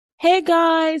Hey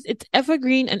guys, it's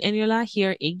Evergreen and Eniola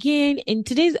here again. In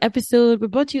today's episode, we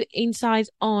brought you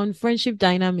insights on friendship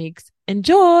dynamics.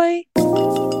 Enjoy!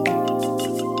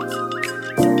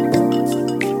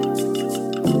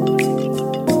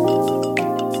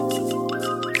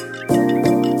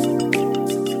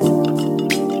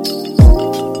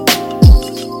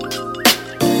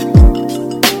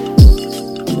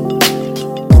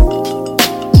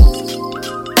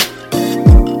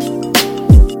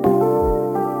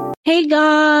 Hey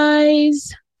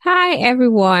guys, Hi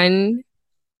everyone.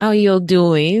 how you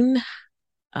doing?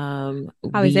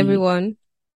 How is We everyone?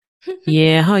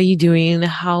 yeah, how are you doing?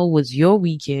 How was your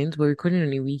weekend? We're recording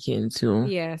on a weekend, so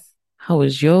Yes, how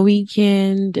was your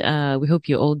weekend? We hope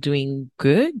you're all doing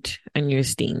good and you're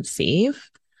staying safe.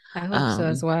 I hope so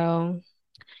as Um, well.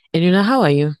 and how are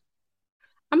you?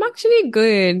 I'm actually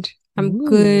good. I'm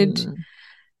good. Ooh.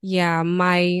 Yeah,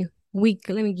 my week,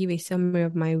 let me give a summary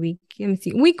of my week. Let me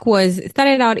see. It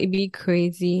started out a bit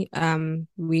crazy,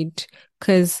 with,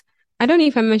 because I don't know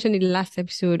if I mentioned in the last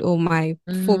episode or my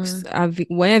folks Mm,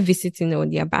 were visiting or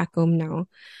they're back home now.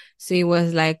 So it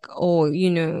was like, oh,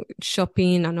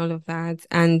 shopping and all of that.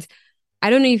 And I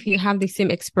don't know if you have the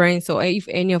same experience or if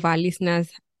any of our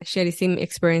listeners share the same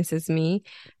experience as me.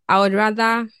 I would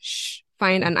rather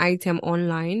find an item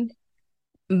online,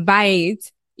 buy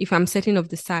it if I'm certain of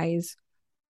the size,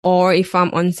 or if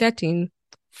I'm uncertain,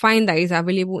 find that it's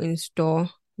available in store,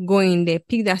 go in there,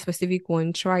 pick that specific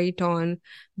one, try it on,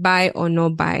 buy or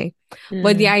not buy.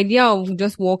 But the mm. idea of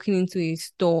just walking into a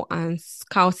store and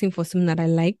scouting for something that I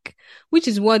like, which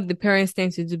is what the parents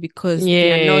tend to do because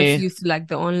they are not Yeah, used to like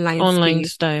the online online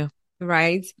space, style.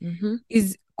 right? Hmm.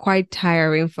 Is quite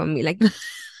tiring for me. Like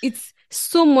it's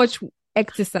so much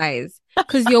exercise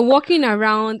because you're walking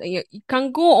around and you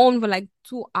can go on for like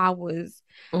 2 hours.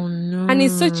 Oh And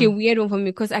it's such a no. weird one for me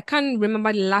because I can't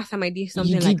remember the last time I did You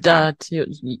something did like that. that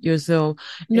yourself.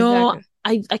 No, Exactly.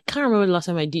 I can't remember the last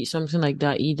time I did something like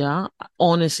that either.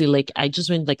 Honestly, like I just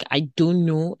went like I don't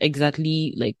know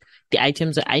exactly like the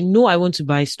items that I know I want to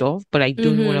buy stuff, but I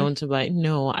don't know what I Mm-hmm. want to buy.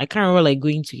 No, I can't remember like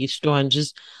going to a store and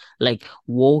just like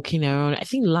walking around. I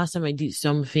think the last time I did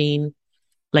something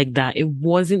like that. It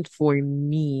wasn't for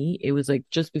me. It was like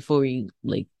just before we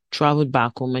like traveled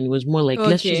back home and it was more like,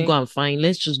 let's just go Okay. and find,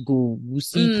 let's just go, we'll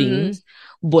see Mm, things.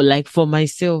 But like for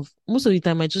myself, most of the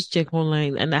time I just check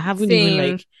online and I haven't even same.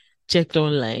 like checked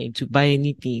online to buy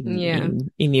anything Yeah.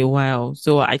 in a while.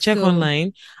 So I check So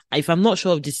online. If I'm not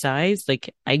sure of the size,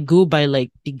 like I go by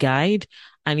like the guide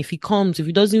and if it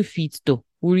doesn't fit though,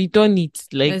 we return it.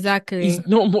 Like it's exactly.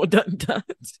 not more than that.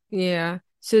 Yeah.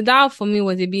 So that for me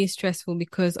was a bit stressful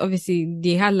because obviously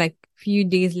they had like few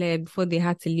days left before they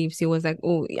had to leave. So it was like,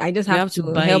 oh, I just We have have to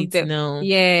to buy help it them. now.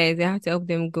 Yeah, they had to help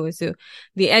them go. So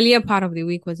the earlier part of the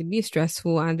week was a bit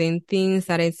stressful, and then things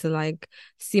started to like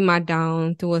simmer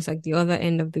down towards like the other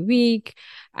end of the week.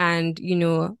 And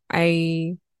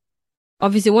I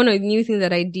obviously one of the new things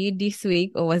that I did this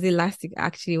week, or was it last week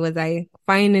actually, was I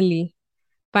finally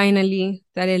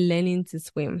started learning to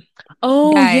swim.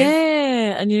 Oh Guys,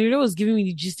 yeah. And was giving me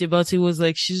the gist about it was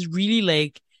like she's really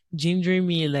like gingering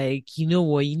me like, you know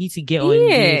what, you need to get on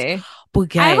this. yeah. But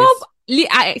I guys, hope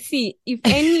I see if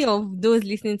any of those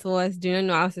listening to us do not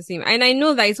know how to swim. And I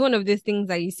know that it's one of those things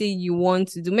that you say you want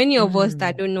to do. Many of us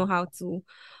that mm, don't know how to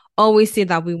always say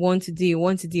that we want to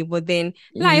do, but then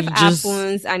life we just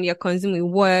happens and you're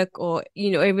consuming work or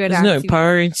every other it's not a activity.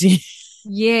 priority.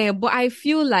 Yeah, but I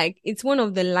feel like it's one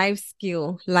of the life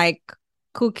skill, like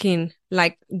cooking,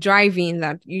 like driving,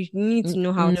 that you need to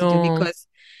know how to do No. because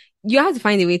you have to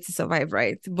find a way to survive,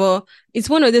 right? But it's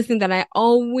one of those things that I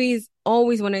always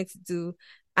wanted to do.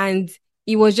 And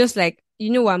it was just like, you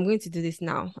know what, I'm going to do this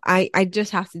now. I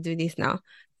just have to do this now.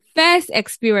 First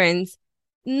experience,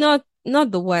 not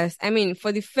the worst. I mean,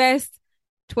 for the first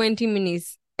 20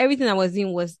 minutes, everything I was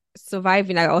in was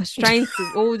surviving. Like I was trying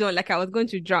to hold on, like I was going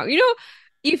to drown.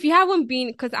 If you haven't been,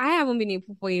 because I haven't been in a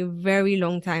pool for a very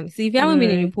long time. So if you haven't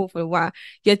been in a Right. pool for a while,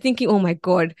 you're thinking, oh my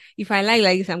God, if I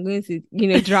like this, I'm going to,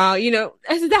 drown, So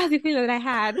that's the feeling that I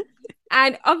had.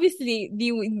 And obviously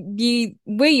the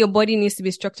way your body needs to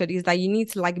be structured is that you need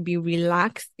to like be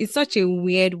relaxed. It's such a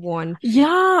weird one.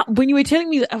 Yeah, when you were telling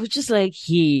me that, I was just like,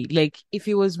 hey, like if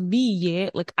it was me, yeah,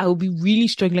 like I would be really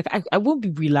struggling. Like I won't be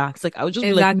relaxed. Like I would just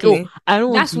be like, no, Exactly. I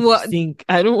don't want That's to what sink.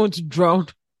 I don't want to drown.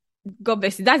 God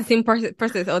bless you. That's the same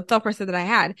person or thought person that I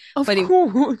had. Of But yeah,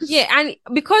 course. and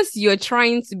because you're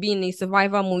trying to be in a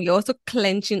survival mode, you're also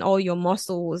clenching all your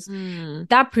muscles. Mm.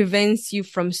 That prevents you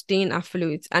from staying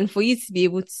afloat. And for you to be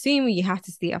able to swim, you have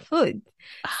to stay afloat.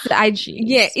 So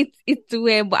yeah, Jeez. it's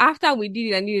weird. But after we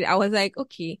did it, I was like,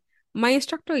 okay, my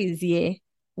instructor is here.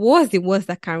 what's the worst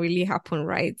that can really happen,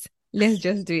 right? Let's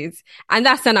just do it. And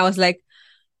that's when I was like,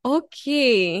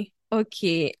 okay,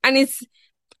 okay. And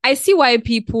I see why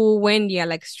people, when they are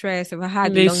like stressed, if I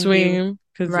had a They long day, swim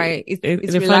because right, it's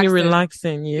they find it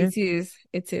relaxing. relaxing. Yeah.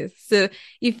 It is. So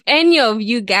if any of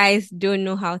you guys don't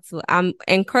know how to, I'm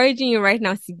encouraging you right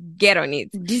now to get on it.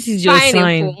 This is your Find a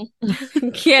sign. pool,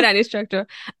 get an instructor,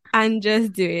 and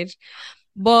just do it.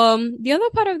 But the other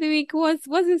part of the week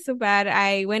wasn't so bad.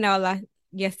 I went out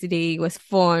yesterday. It was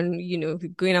fun,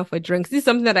 going out for drinks. This is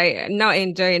something that I now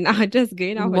enjoy now, just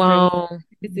going out for drinks. Wow.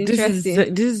 It's This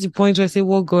interesting. is the point where I say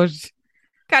what God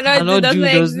Cannot do, cannot doesn't do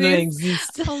does not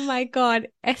exist. exist. Oh my God,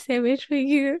 SMH for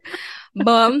you.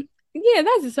 But yeah,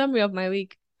 that's the summary of my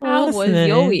week. Oh, How that's was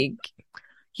your nice. week?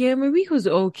 Yeah, my week was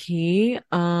okay.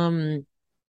 I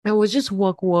was just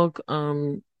work,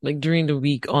 like during the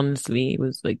week, honestly. It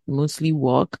was like mostly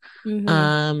work.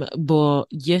 Mm-hmm. But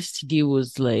yesterday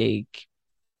was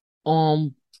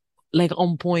um like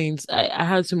on point. I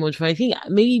had so much fun. I think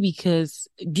maybe because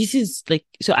this is like,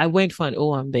 so I went for an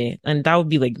Owambe, and that would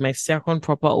be like my second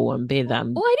proper Owambe that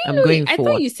Oh, I I'm didn't going know. I thought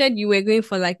for. you said you were going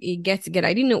for like a get together.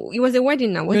 I didn't know it was a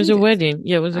wedding now, It was wasn't a it? wedding.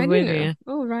 Yeah, it was a I didn't know. wedding.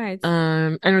 Oh, right.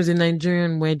 And it was a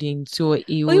Nigerian wedding. So Oh,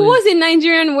 it was a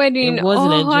Nigerian it wedding. was a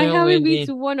Oh, I Nigerian haven't been wedding.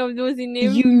 to one of those in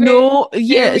a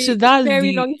Yeah, so that's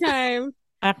very the, long time.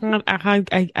 I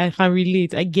can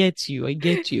relate. I get you. I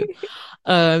get you.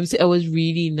 So it was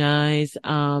really nice.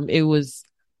 It was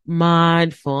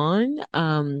mad fun.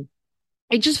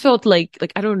 I just felt like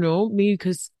I don't know, maybe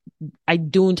because I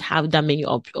don't have that many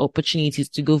opportunities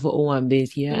to go for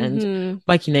Owambe here. And Mm-hmm.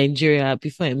 back in Nigeria,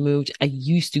 before I moved, I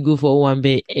used to go for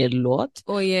Owambe a lot.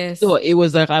 Oh, So yes. it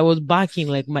was like I was back in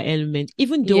like my element,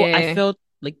 even though I Yeah. felt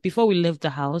like before we left the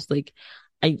house, like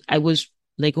I was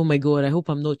like, oh my God, I hope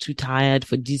I'm not too tired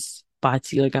for this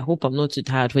party. Like I hope I'm not too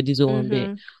tired for this Owambe.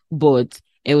 Mm-hmm. But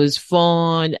it was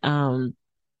fun.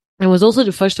 It was also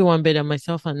the first Owambe that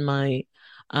myself and my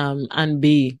and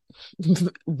B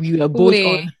we were both Wait.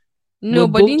 on. We're No,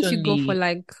 but both didn't you on go for the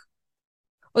like,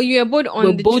 oh, you were both we're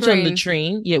on the both on the train.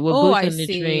 train. Yeah, we're Oh, both I on the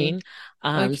see. train. So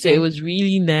it Okay. was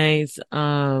really nice.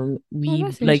 Oh, We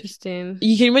that's like interesting.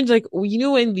 you can imagine like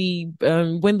when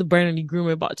the bride and the groom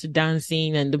were about to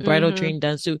dancing and the bridal Mm-hmm. train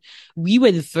dance. So we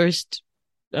were the first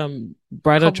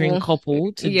bridal train Couple.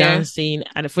 couple to Yeah. dancing,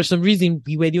 and for some reason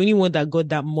we were the only one that got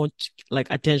that much like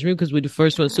attention because we're the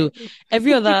first one. So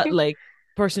every other like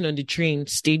person on the train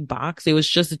stayed back. So it was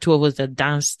just the two of us that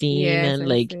danced in, Yes, and I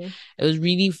like see. it was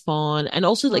really fun. And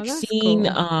also Oh, like that's seeing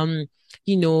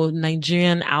cool.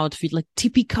 Nigerian outfit, like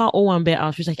typical Owambe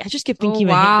outfits. Like I just kept Oh, thinking in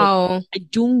my head, like wow. I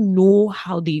don't know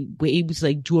how they were able to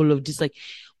like do all of this, like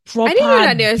I didn't know proper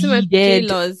that there were so many beaded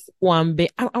tailors. Owambe.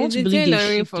 I want Is to the believe they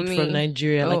tailoring shipped for it from me?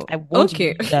 Nigeria. Like Oh, I want to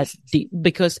okay. believe that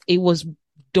because it was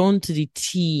done to the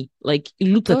T. Like it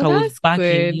looked like Oh, I was that's back in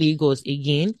good. Lagos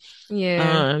again.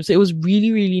 Yeah. So it was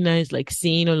really, really nice, like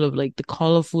seeing all of like the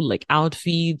colorful like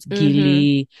outfits, Mm-hmm.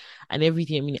 gele and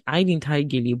everything. I mean, I didn't tie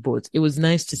gele, but it was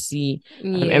nice to see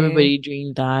Yeah. everybody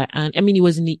doing that. And I mean, it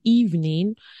was in the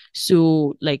evening,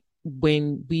 so like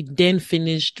when we then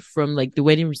finished from like the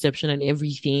wedding reception and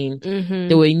everything, there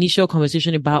Mm-hmm. were initial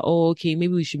conversation about, oh, okay,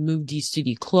 maybe we should move these to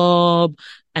the club,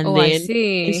 and Oh, I then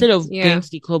instead see. of going Yeah. to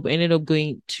the club, we ended up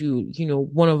going to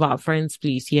one of our friends'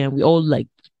 place here, and we all like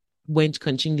went to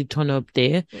continue to turn up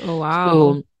there. Oh, wow.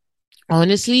 So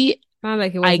honestly, Sounds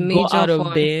like it I was got major out of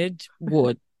fun. bed,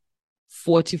 what,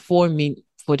 44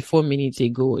 minutes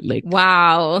ago. Like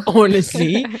Wow.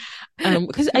 honestly,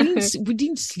 because we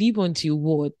didn't sleep until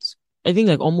what? I think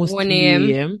like almost 1 3 a.m.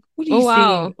 a.m. What are you Oh,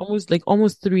 saying? wow.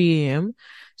 Almost 3 a.m.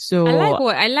 So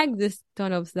I like this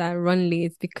turn-ups that run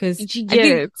late because did you I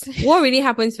think get it? what really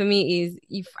happens for me is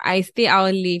if I stay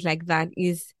out late like that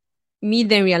is me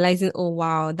then realizing, oh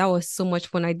wow, that was so much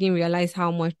fun. I didn't realize how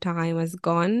much time has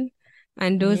gone.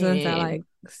 And those ones are Yeah. like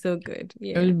so good.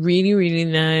 It was Yeah. really, really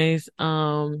nice.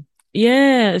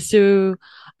 Yeah, so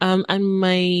and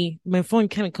my phone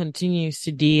kind of continues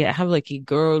today. I have like a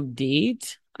girl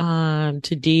date.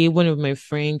 Today one of my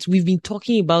friends, we've been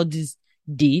talking about this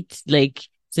date like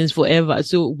since forever.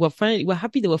 So we're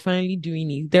happy that we're finally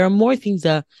doing it. There are more things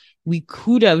that we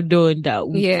could have done that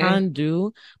we Yeah. can't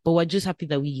do, but we're just happy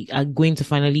that we are going to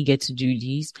finally get to do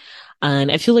these.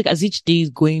 And I feel like as each day is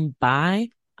going by,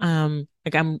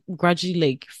 like I'm gradually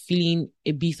like feeling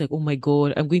a bit like, oh my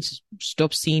God, I'm going to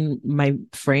stop seeing my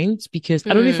friends because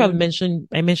I don't know if Mm.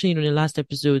 I mentioned it in the last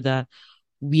episode that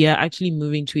we are actually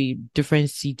moving to a different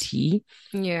city.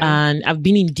 Yeah. And I've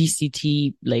been in this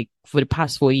city like for the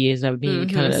past 4 years. I've been in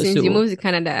Mm-hmm. Canada. Since you So moved to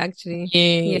Canada, actually.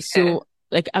 yeah, Yeah. so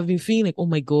like I've been feeling like, oh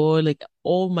my God, like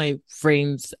all my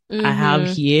friends I have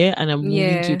Mm-hmm. here and I'm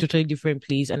moving to a Yeah. totally different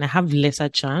place and I have lesser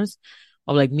chance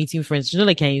of like meeting friends. You know,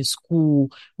 like you're in school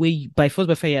where by force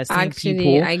by fire you're seeing Actually,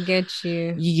 people. I get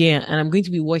you. Yeah, and I'm going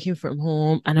to be working from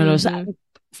home and all of that. Mm-hmm.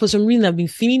 For some reason, I've been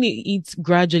feeling it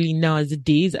gradually now as the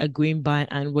days are going by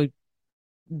and we're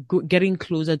getting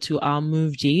closer to our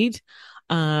move date.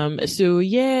 So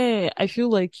yeah, I feel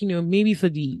like,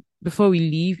 maybe before we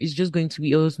leave, it's just going to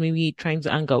be us maybe trying to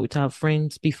hang out with our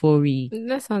friends before we,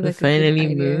 That sounds we like a good finally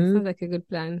idea. move. Sounds like a good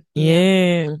plan.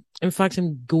 Yeah. Yeah. In fact,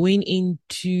 I'm going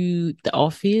into the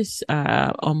office,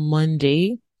 on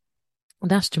Monday.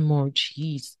 That's tomorrow.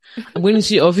 Jeez. I'm going to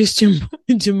the office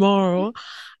tomorrow.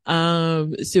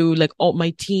 So like all my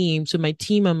team, so my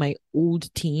team and my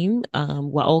old team,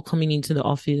 we're all coming into the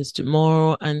office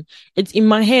tomorrow. And it's in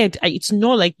my head. It's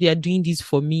not like they are doing this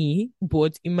for me,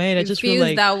 but in my head, I It just feel feels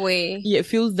like, that way. yeah, it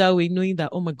feels that way, knowing that,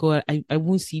 oh my God, I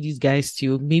won't see these guys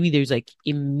till maybe there's like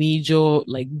a major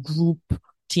like group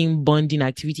team bonding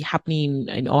activity happening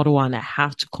in Ottawa and I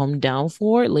have to come down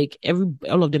for it. Like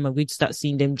all of them are going to start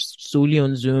seeing them solely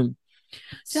on Zoom.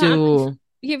 So So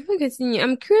yeah, before we continue,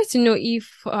 I'm curious to know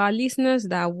if our listeners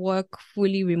that work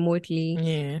fully remotely,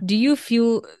 yeah, do you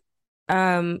feel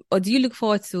or do you look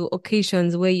forward to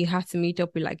occasions where you have to meet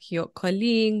up with like your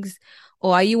colleagues,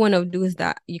 or are you one of those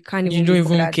that you can't you even don't be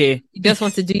even bothered? care. You just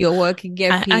want to do your work,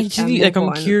 get I paid, and actually like move I'm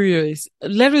on. curious.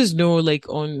 Let us know like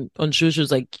on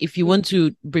socials. Like if you want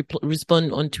to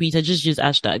respond on Twitter, just use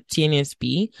hashtag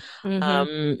TNSP.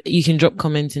 Mm-hmm. You can drop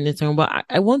comments in Instagram, but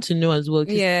I want to know as well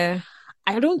because Yeah.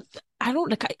 I don't I don't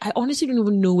like I honestly don't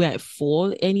even know where I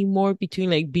fall anymore between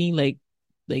like being like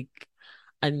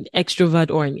an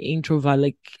extrovert or an introvert.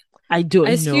 Like I don't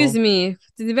Excuse know. me,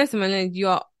 to the best of my knowledge, you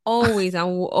are always and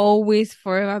will always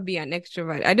forever be an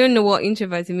extrovert. I don't know what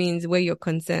introvert means where you're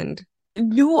concerned.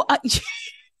 No,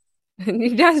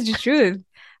 That's the truth.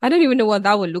 I don't even know what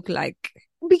that would look like.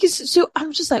 because so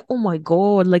I'm just like, oh my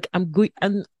God, like I'm going,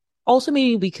 and also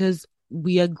maybe because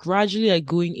we are gradually like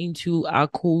going into our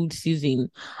cold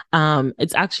season.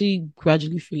 It's actually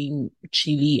gradually feeling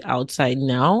chilly outside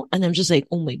now, and I'm just like,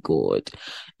 oh my God,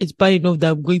 it's bad enough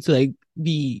that I'm going to like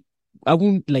I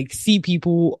won't like see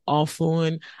people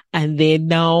often, and then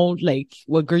now like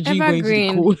we're gradually going to the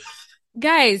Evergreen. cold.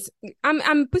 Guys,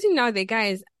 I'm putting it out there,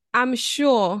 guys. I'm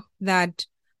sure that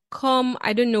come,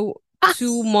 I don't know,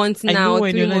 2 months I know now,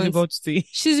 what three Eniola is months, about to say.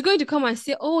 she's going to come and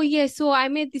say, oh yeah, so I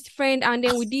met this friend and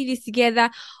then we did this together.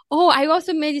 Oh, I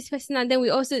also met this person and then we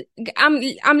also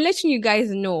I'm letting you guys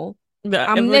know. That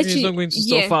I'm everything is letting not going to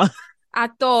yeah, suffer.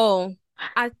 at all.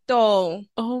 At all.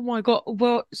 Oh my God.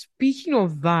 Well, speaking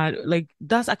of that, like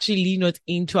that's actually leading us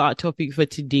into our topic for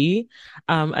today.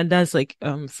 And that's like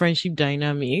friendship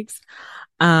dynamics.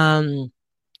 Um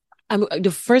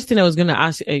the first thing I was gonna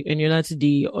ask Eniola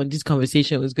today on this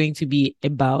conversation was going to be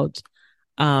about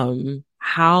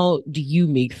how do you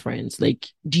make friends? Like,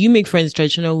 do you make friends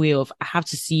traditional way of I have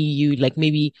to see you, like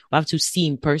maybe I have to see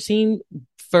in person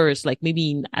first, like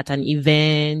maybe at an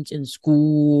event in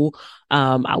school,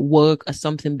 at work or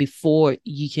something before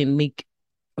you can make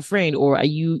a friend, or have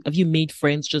you made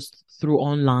friends just through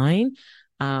online,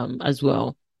 as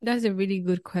well? That's a really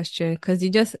good question because you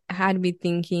just had me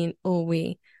thinking, oh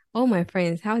wait, all my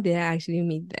friends, how did I actually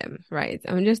meet them? Right.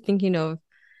 I'm just thinking of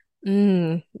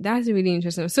that's really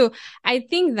interesting. So I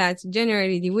think that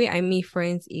generally the way I meet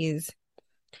friends is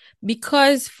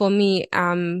because for me,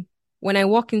 when I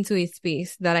walk into a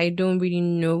space that I don't really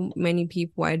know many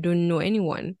people, I don't know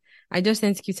anyone, I just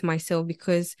tend to keep to myself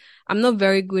because I'm not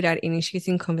very good at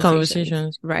initiating conversations,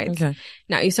 Conversations. right? Okay.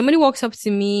 Now, if somebody walks up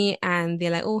to me and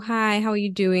they're like, oh, hi, how are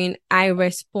you doing? I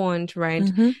respond, right?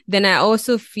 Mm-hmm. Then I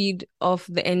also feed off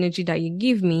the energy that you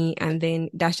give me. And then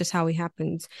that's just how it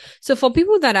happens. So for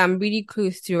people that I'm really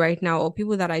close to right now, or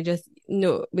people that I just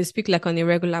know, we speak like on a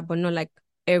regular, but not like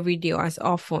every day or as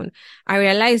often, I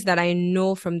realize that I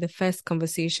know from the first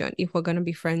conversation if we're going to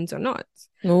be friends or not,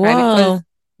 right? Because Wow.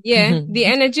 yeah, the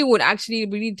energy would actually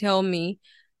really tell me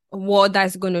what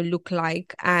that's going to look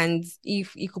like and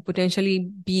if it could potentially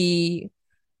be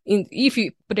if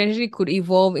it potentially could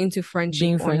evolve into friendship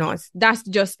Being or friends not. That's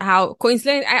just how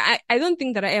coincident. I don't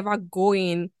think that I ever go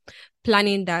in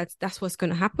planning that that's what's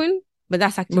going to happen, but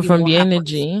that's but actually from what the happens.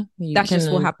 energy, you That's just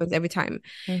what can, happens every time.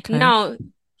 okay. Now,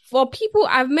 for people,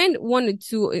 I've met one or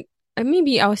two,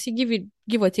 maybe I'll say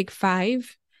give or take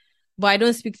five, but I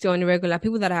don't speak to on a regular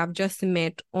people that I have just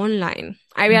met online.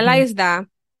 I Mm-hmm. realize that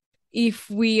if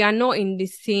we are not in the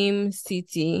same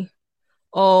city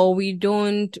or we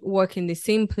don't work in the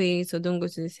same place or don't go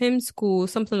to the same school,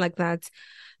 something like that,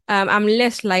 I'm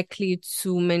less likely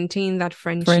to maintain that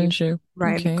friendship, Friendship.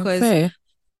 right? Okay, Because fair.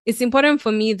 it's important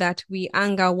for me that we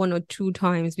hang out 1 or 2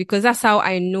 times because that's how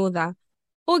I know that,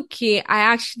 okay, I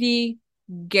actually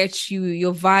get you,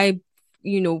 your vibe,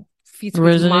 fits with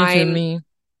Resonates with mine. me.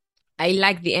 I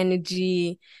like the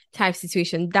energy type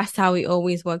situation. That's how it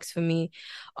always works for me.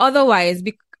 Otherwise,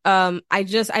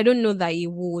 I don't know that it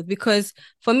would, because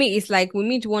for me it's like we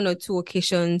meet 1 or 2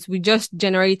 occasions. We just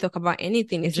generally talk about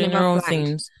anything. It's never General planned.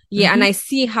 things. Yeah, and Mm-hmm. I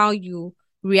see how you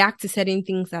react to certain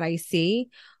things that I say,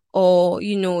 or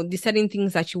the certain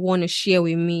things that you want to share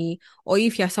with me, or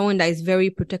if you're someone that is very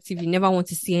protective, you never want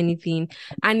to see anything.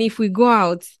 And if we go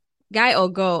out, guy or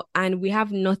girl, and we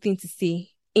have nothing to say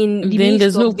in the Then midst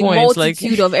there's no of the point. Like,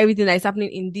 multitude of everything that is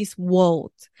happening in this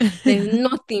world, there's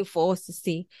nothing for us to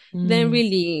say, then mm,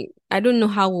 really, I don't know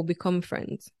how we'll become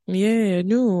friends. yeah,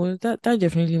 no, that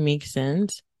definitely makes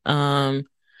sense.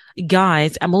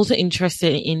 Guys, I'm also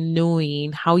interested in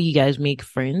knowing how you guys make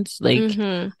friends. Like,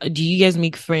 Mm-hmm. do you guys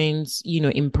make friends,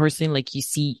 in person? Like, you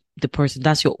see the person,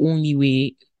 that's your only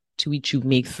way to which you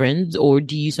make friends, or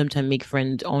do you sometimes make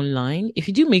friends online? If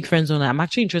you do make friends online, I'm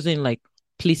actually interested in like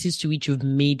places to which you've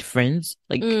made friends,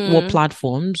 like what Mm.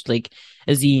 platforms, like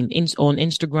as in on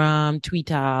Instagram,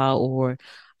 Twitter,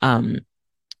 um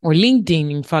or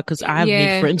LinkedIn, in fact, because I have made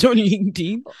Yeah. friends on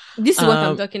LinkedIn. This is what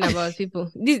I'm Um, talking about,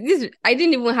 people. This, I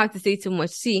didn't even have to say too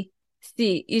much. See,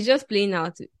 it's just playing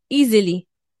out easily,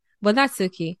 but that's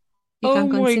okay. You oh can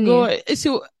my continue. God.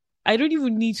 So I don't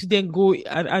even need to then go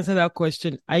and answer that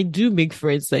question. I do make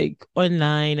friends like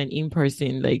online and in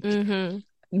person. Like Mm-hmm.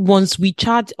 once we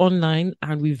chat online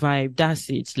and we vibe, that's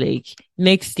it. Like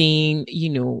next thing,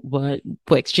 we're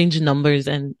exchanging numbers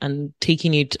and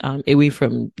taking it away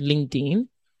from LinkedIn.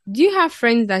 Do you have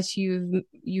friends that you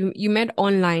met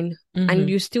online and Mm-hmm.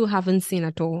 you still haven't seen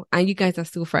at all, and you guys are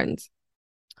still friends?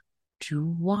 Do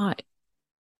what?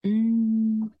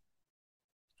 Mm,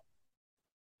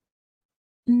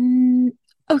 mm,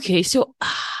 okay, so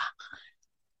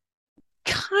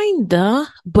kinda,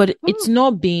 but Oh, it's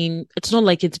not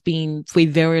like it's been for a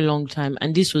very long time.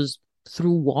 And this was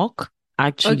through work,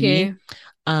 actually. okay.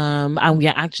 And we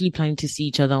are actually planning to see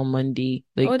each other on Monday,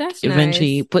 like Oh, that's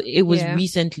eventually, nice. but it was Yeah.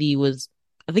 recently,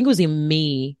 I think it was in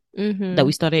May that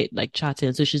we Mm-hmm. started like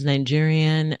chatting. So she's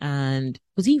Nigerian and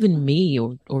was it even May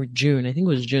or June? I think it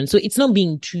was June. So it's not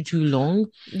being too long.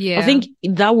 I Yeah. think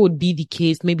that would be the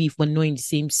case maybe if we're not in the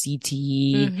same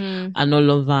city Mm-hmm. and all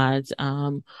of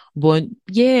that. But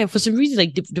yeah, for some reason,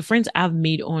 like the friends I've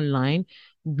made online,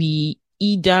 we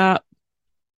either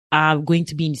are going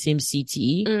to be in the same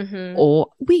city Mm-hmm. or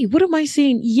wait, what am I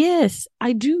saying? Yes,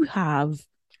 I do have.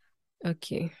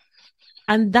 Okay.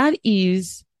 And that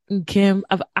is Nkem.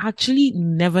 I've actually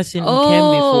never seen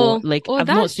Nkem before. Oh, Like oh, I've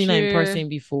not that's seen her in true. person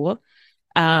before.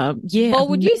 Yeah, But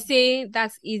would you say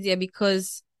that's easier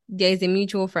because there is a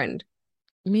mutual friend?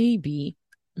 maybe,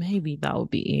 maybe that would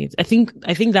be it. I think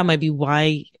that might be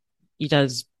why it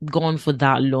has gone for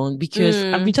that long because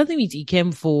I've been Mm. chatting with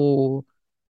Ikem for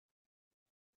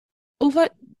over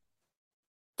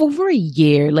over a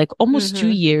year, like almost two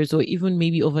Mm-hmm. years, or even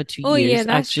maybe over two Oh, yeah, years,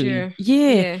 that's actually. true.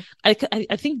 Yeah, Yeah.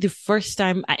 I think the first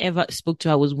time I ever spoke to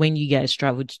her was when you guys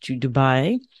traveled to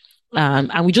Dubai.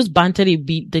 And we just bantered a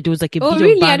bit. That there was like a Oh, bit of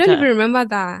really? I don't even banter. remember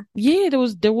that. Yeah,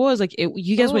 there was like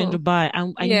you guys were in Oh, Dubai,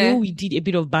 and I know yeah. we did a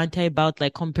bit of banter about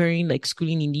like comparing like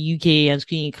schooling in the UK and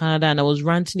schooling in Canada, and I was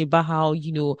ranting about how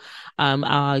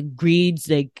our grades,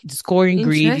 like the scoring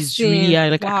grade is really Interesting. high.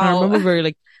 Like I can Wow. remember very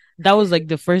like that was like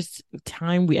the first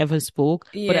time we ever spoke,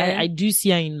 but I Yeah. do see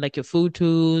her in like your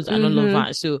photos and all of Mm-hmm.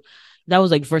 that. So that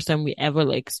was like the first time we ever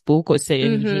like spoke or said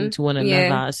anything Mm-hmm. to one Yeah.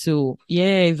 another. So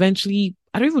yeah, eventually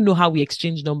I don't even know how we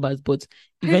exchanged numbers, but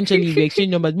eventually we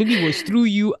exchanged numbers. Maybe it was through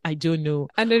you. I don't know.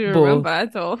 I don't even But remember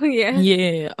at all. Yeah.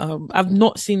 yeah, I've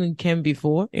not seen Ken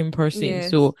before in person.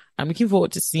 Yes. So I'm looking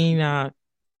forward to seeing her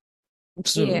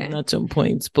soon Yeah. at some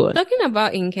points. But Talking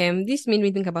about income, this made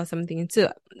me think about something too.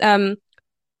 Um,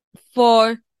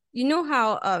 for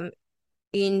how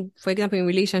for example, in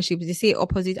relationships, they say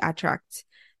opposite attract.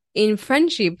 In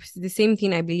friendships, the same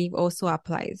thing I believe also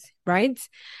applies, right?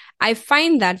 I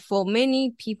find that for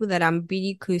many people that I'm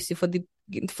really close to,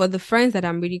 for the friends that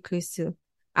I'm really close to,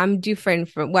 I'm different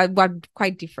from we're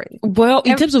quite different. well,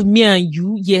 in Ev- terms of me and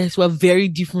you, yes, we're very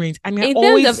different. And In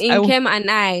terms of income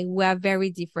and we're very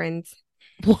different.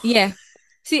 Yeah.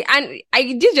 See, and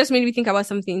this just made me think about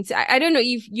something. So I don't know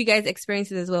if you guys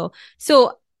experience it as well.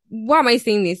 So why am I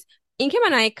saying this? Inkem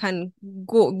and I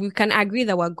we can agree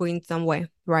that we're going somewhere,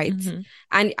 right? Mhm.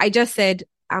 And I just said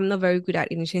I'm not very good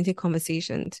at initiating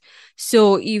conversations.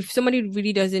 So if somebody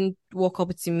really doesn't walk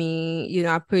up to me,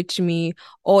 approach me,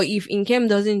 or if Inkem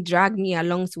doesn't drag me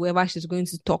along to whoever she's going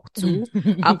to talk to,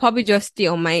 I'll probably just stay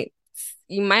on my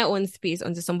in my own space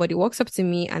until somebody walks up to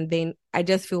me, and then I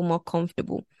just feel more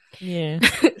comfortable. Yeah.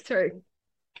 Sorry.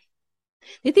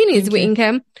 The thing is, with Okay.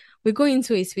 Nkem, we go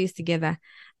into a space together,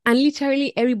 and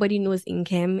literally everybody knows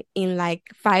Nkem in like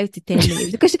 5 to 10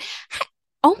 minutes because,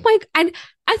 oh my, and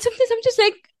sometimes I'm just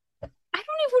like, I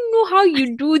don't even know how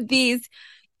you do this.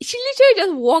 She literally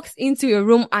just walks into your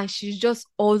room and she's just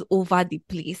all over the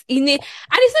place and it's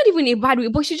not even a bad way,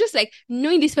 but she's just like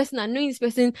knowing this person and knowing this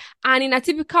person, and in a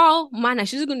typical manner,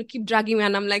 she's just going to keep dragging me,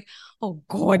 and I'm like, oh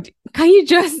God, can you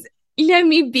just let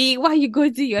me be while you go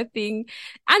do your thing?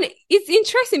 And it's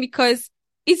interesting because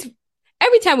it's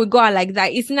every time we go out like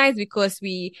that, it's nice because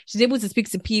she's able to speak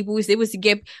to people. She's able to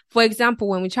get, for example,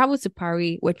 when we travel to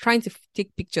Paris, we're trying to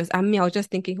take pictures. And me, I was just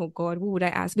thinking, oh God, what would I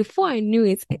ask? Before I knew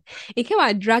it, it came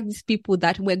and dragged these people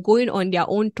that were going on their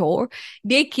own tour.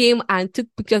 They came and took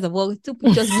pictures of us, took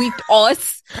pictures with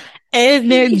us.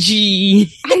 Energy.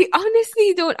 I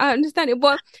honestly don't understand it,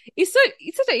 but it's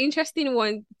such an interesting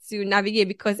one to navigate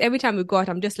because every time we go out,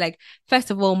 I'm just like,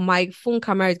 first of all, my phone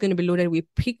camera is going to be loaded with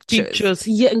pictures.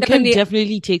 Yeah, and Kem Secondly,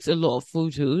 definitely takes a lot of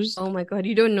photos. oh my God,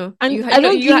 you don't know. And I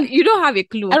don't think You don't have a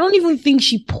clue. I don't even think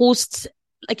she posts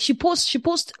like she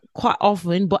posts quite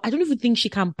often, but I don't even think she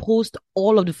can post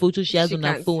all of the photos she has She on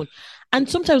her can't. phone. And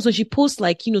sometimes when she posts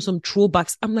like, some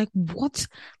throwbacks, I'm like, what?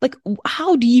 Like,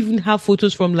 how do you even have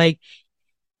photos from like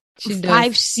She 5,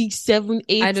 does. 6, 7,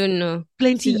 8, I don't know.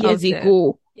 plenty She's years up there.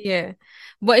 ago? Yeah.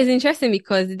 But it's interesting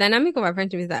because the dynamic of our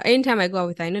friendship is that anytime I go out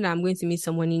with her, I know that I'm going to meet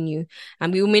someone new.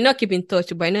 And we may not keep in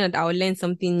touch, but I know that I'll learn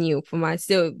something new from her.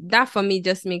 So that for me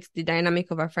just makes the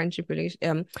dynamic of our friendship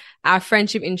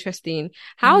interesting.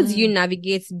 How do you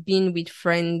navigate being with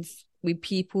friends with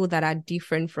people that are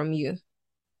different from you?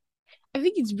 I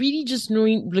think it's really just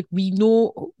knowing, like, we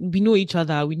know each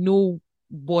other. We know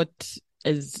what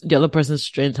is the other person's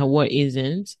strength and what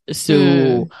isn't.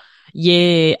 So,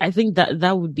 yeah, I think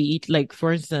that would be it. Like,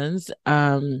 for instance,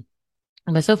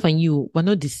 myself and you, we're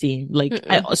not the same. Like,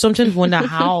 I sometimes wonder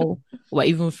how we're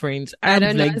even friends. I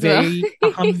don't know as well.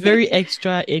 I'm very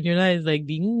extra, and is like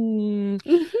the,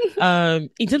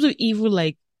 in terms of even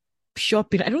like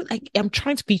shopping, I'm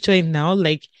trying to picture him now,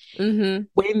 like, when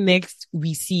next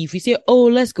if we say, oh,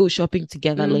 let's go shopping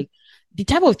together, like the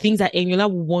type of things that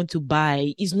Eniola would want to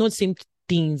buy is not the same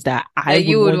things that I That would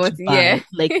you would want want to to, buy. yeah.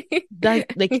 Like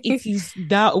that, like it is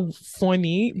that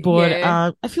funny, but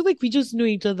Yeah. I feel like we just know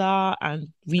each other and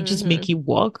we just make it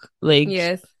work. Like,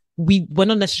 Yes. we're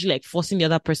not necessarily like forcing the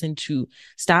other person to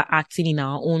start acting in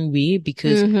our own way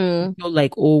because we feel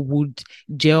like, oh, would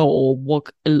gel or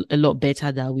work a lot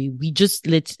better that way. We just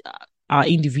let our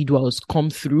individuals come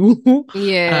through.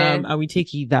 Yeah. And we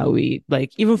take it that way.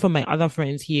 Like, even for my other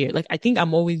friends here, like, I think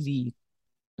I'm always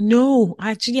no,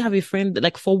 I actually have a friend that,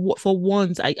 like, for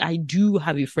once, I do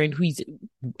have a friend who is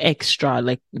extra,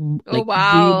 like, Oh, like way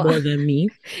wow. more than me.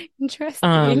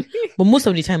 Interesting. But most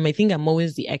of the time, I think I'm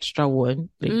always the extra one,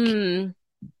 like,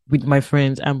 with my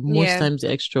friends. I'm most Yeah. times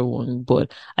the extra one,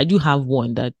 but I do have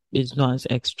one that is not as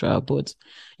extra. But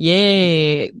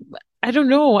yeah, I don't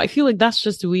know. I feel like that's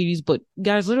just the way it is. But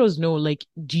guys, let us know, like,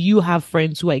 do you have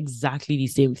friends who are exactly the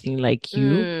same thing like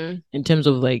you in terms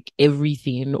of like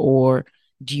everything, or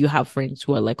do you have friends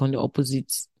who are like on the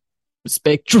opposite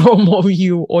spectrum of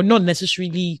you, or not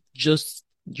necessarily just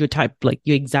your type, like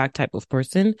your exact type of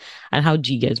person? And how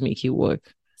do you guys make it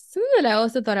work? Something that I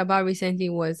also thought about recently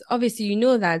was obviously, you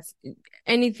know, that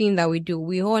anything that we do,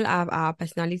 we all have our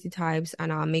personality types and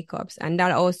our makeups, and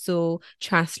that also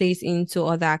translates into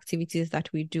other activities that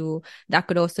we do. That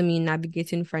could also mean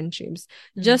navigating friendships.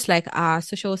 Just like our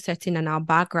social setting and our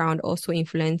background also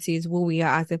influences who we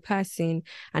are as a person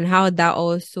and how that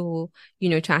also,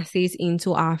 translates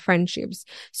into our friendships.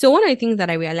 So one of the things that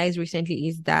I realized recently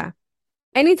is that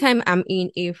anytime I'm in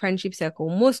a friendship circle,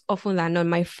 most often than not,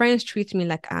 my friends treat me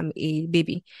like I'm a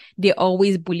baby. They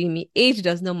always bully me. Age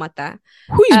does not matter.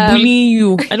 Who is bullying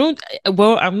you? I don't.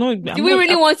 Well, Do we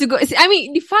really want to go? I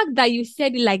mean, the fact that you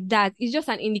said it like that is just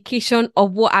an indication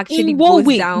of what actually in what goes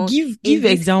way? down. Give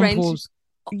examples.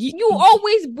 You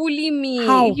always bully me.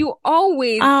 How? You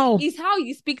always. How? It's how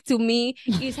you speak to me.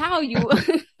 It's how you.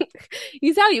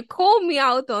 It's how you call me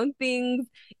out on things.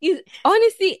 Is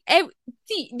honestly,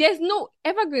 see, there's no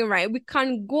evergreen, right? We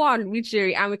can go out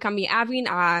literally and we can be having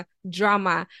our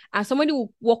drama, and somebody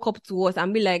will walk up to us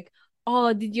and be like,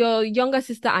 "Oh, did your younger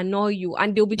sister annoy you?"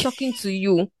 And they'll be talking to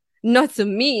you, not to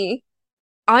me.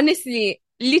 Honestly,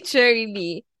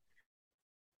 literally.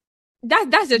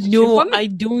 That's just the truth. For No, me,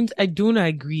 I don't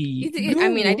agree. I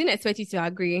mean, I No, didn't expect you to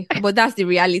agree, but that's the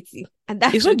reality, and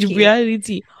that's it's not the okay.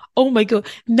 reality. Oh my God.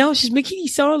 Now she's making it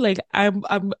sound like I'm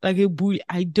like a bully.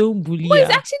 I don't But bully it's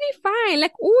her. actually fine.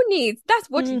 Like, own it. That's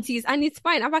what Mm. it is. And it's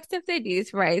fine. I've accepted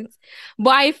it, right?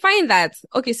 But I find that,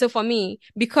 okay, so for me,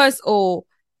 because, oh,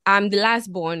 I'm the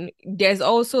last born, there's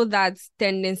also that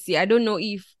tendency. I don't know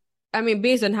if, I mean,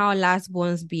 based on how last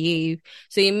borns behave.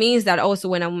 So it means that also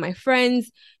when I'm with my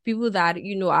friends, people that,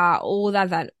 are older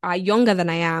than, are younger than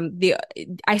I am,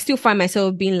 I still find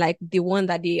myself being like the one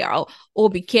that they are, oh,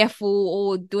 be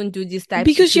careful, oh, don't do this type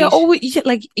Because situation.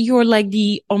 you're like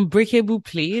the unbreakable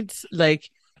plate. Like,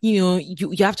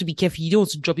 you have to be careful. You don't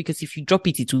want to drop it because if you drop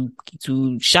it, it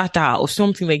will shatter or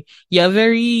something. Like you're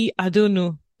very, I don't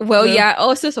know. Well, Well, yeah,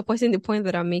 also supporting the point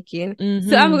that I'm making. So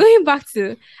I'm mm-hmm. going back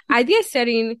to, are there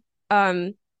certain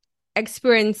um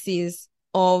experiences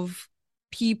of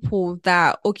people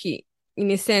that, okay,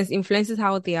 in a sense, influences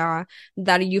how they are,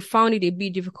 that you found it a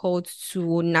bit difficult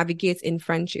to navigate in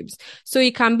friendships? So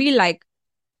it can be like,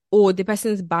 oh, the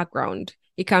person's background.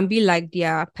 It can be like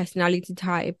their personality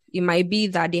type. It might be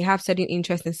that they have certain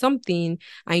interest in something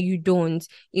and you don't.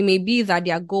 It may be that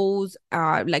their goals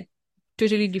are like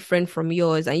totally different from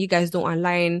yours and you guys don't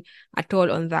align at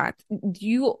all on that. Do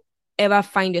you ever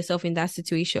find yourself in that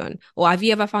situation? Or have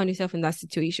you ever found yourself in that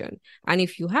situation? And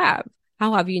if you have,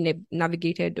 how have you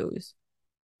navigated those?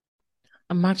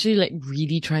 I'm actually like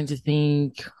really trying to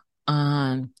think.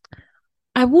 I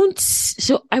won't.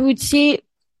 So I would say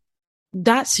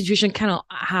that situation kind of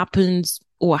happens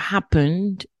or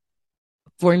happened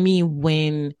for me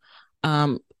when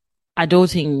um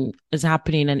adulting is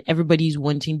happening and everybody's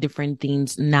wanting different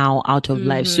things now out of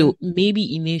life. Mm-hmm. So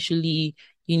maybe initially,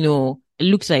 it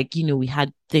looks like, we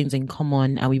had things in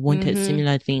common and we wanted Mm-hmm.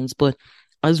 similar things, but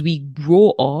as we grow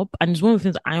up, and it's one of the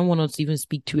things I want us to even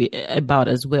speak to it about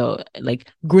as well, like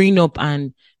growing up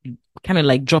and kind of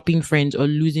like dropping friends or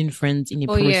losing friends in a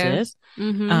Oh yeah. process.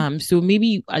 Mm-hmm. So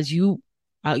maybe as you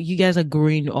guys are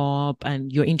growing up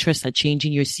and your interests are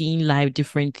changing, you're seeing life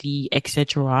differently,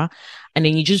 etc. And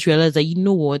then you just realize that, you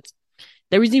know what,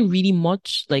 there isn't really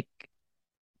much like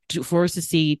for us to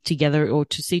say together or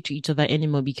to say to each other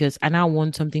anymore because I now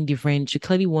want something different. She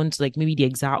clearly wants like maybe the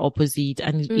exact opposite,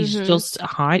 and it's Mm-hmm. just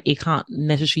hard. It can't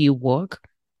necessarily work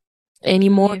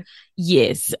anymore. Yeah.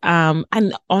 Yes.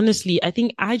 And honestly, I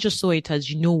think I just saw it as,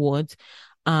 you know what?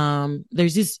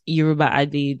 There's this Yoruba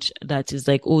adage that is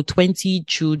like, oh, 20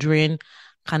 children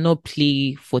cannot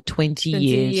play for 20 20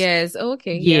 years. years.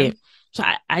 Okay, yeah. Yeah. So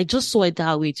I just saw it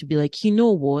that way to be like, you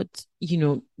know what?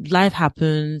 Life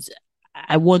happens.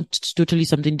 I want totally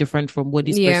something different from what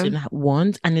this Yeah. person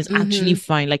wants, and it's actually Mm-hmm.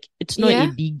 fine. Like it's not a Yeah,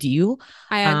 big deal.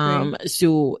 I agree.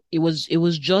 So it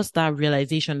was just that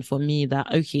realization for me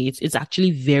that okay, it's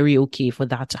actually very okay for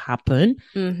that to happen.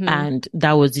 Mm-hmm. And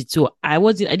that was it. So I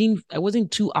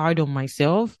wasn't too hard on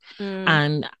myself, Mm.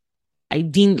 and I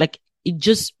didn't like it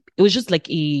was just like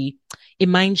a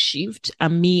mind shift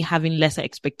and me having lesser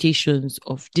expectations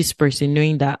of this person,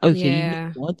 knowing that okay, you know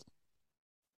Yeah. what?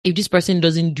 If this person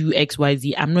doesn't do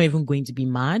XYZ, I'm not even going to be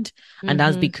mad. And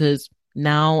that's Mm-hmm. because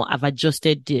now I've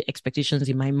adjusted the expectations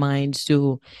in my mind.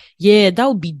 So yeah, that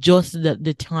would be just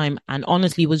the time. And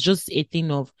honestly, it was just a thing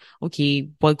of, okay,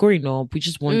 but growing up, we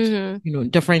just want, Mm-hmm.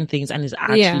 different things. And it's Yeah.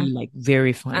 actually like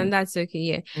very And fine. that's okay.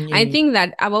 Yeah. I Yeah. think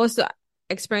that I've also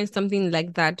experienced something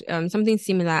like that, something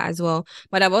similar as well.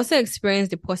 But I've also experienced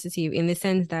the positive in the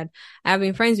sense that I've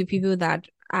been friends with people that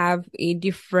have a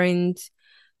different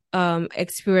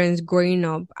experience growing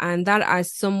up, and that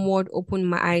has somewhat opened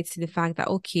my eyes to the fact that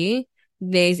okay,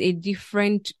 there's a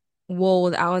different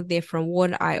world out there from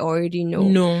what I already know.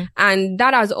 No. And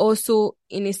that has also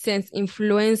in a sense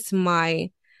influenced my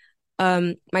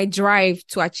drive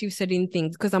to achieve certain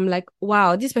things, because I'm like,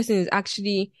 wow, this person is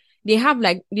actually, they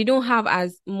don't have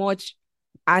as much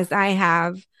as I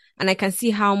have, and I can see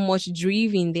how much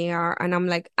driven they are, and I'm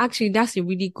like, actually that's a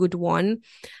really good one.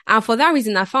 And for that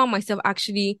reason I found myself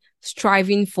actually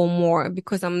striving for more,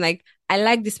 because I'm like, I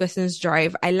like this person's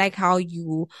drive. I like how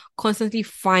you constantly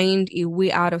find a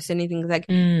way out of certain things. Like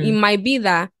it Mm, might be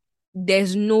that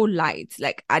there's no light,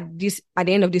 like at the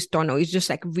end of this tunnel it's just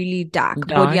like really dark,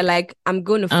 but you're dark. like, I'm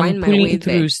going to I'm find my way pulling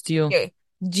there. through still. Yeah.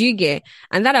 Do you get?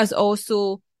 And that has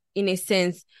also, in a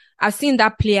sense, I've seen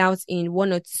that play out in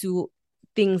one or two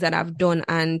things that I've done,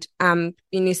 and I'm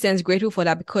in a sense grateful for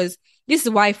that, because this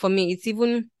is why for me it's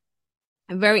even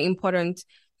very important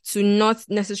to not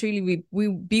necessarily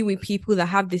be with people that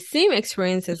have the same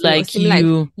experience as me or Like similar.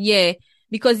 you Yeah,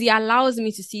 because it allows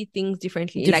me to see things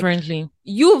differently. Like differently.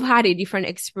 you've had a different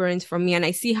experience from me, and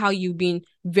I see how you've been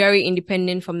very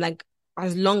independent from like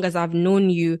as long as I've known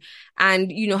you,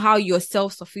 and you know how you're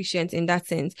self-sufficient in that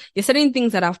sense. There's certain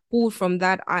things that I've pulled from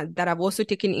that that I've also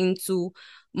taken into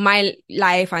my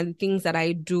life and the things that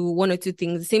I do. One or two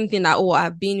things. The same thing that,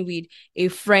 I've been with a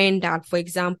friend that, for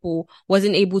example,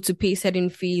 wasn't able to pay certain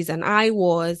fees and I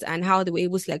was, and how they were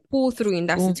able to like pull through in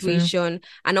that situation,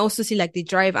 and also see like the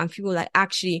drive and feel like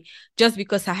actually just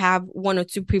because I have one or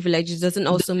two privileges doesn't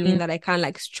also mean that I can't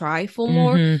like strive for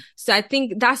more. So I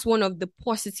think that's one of the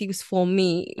positives for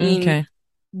me in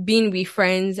being with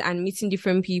friends and meeting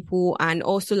different people, and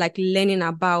also like learning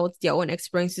about their own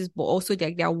experiences, but also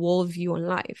like their worldview on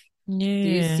life. Do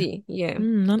you see? Yeah.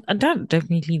 That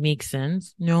definitely makes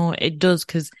sense. No, it does,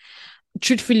 because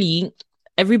truthfully,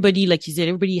 everybody, like you said,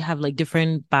 everybody have like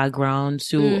different backgrounds.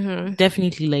 So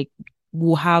definitely like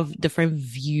will have different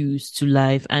views to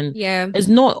life. And it's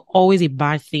not always a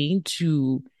bad thing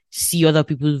to see other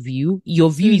people's view.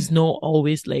 Your view is not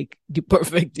always like the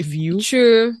perfect view.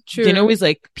 True. You can always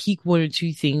like pick one or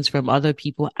two things from other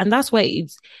people. And that's why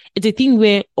it's a thing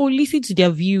where, listen to their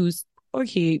views.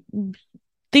 Okay,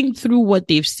 think through what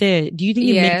they've said. Do you think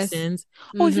it makes sense?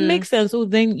 If it makes sense,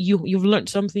 then you've learned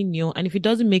something new. And if it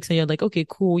doesn't make sense, you're like, okay,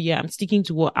 cool, yeah, I'm sticking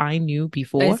to what I knew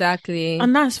before. Exactly.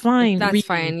 And that's fine. That's really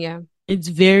fine, yeah. It's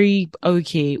very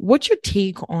okay. What's your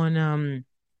take on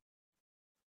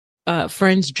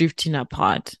friends drifting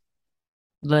apart?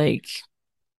 Like,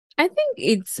 I think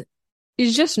it's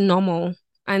just normal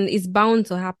and it's bound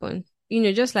to happen. You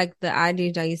know, just like the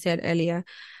adage that you said earlier,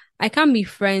 I can't be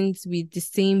friends with the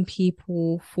same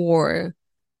people for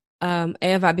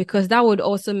ever, because that would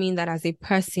also mean that as a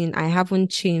person I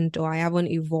haven't changed or I haven't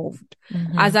evolved.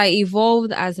 As I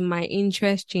evolved, as my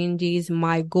interest changes,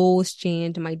 my goals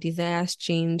change, my desires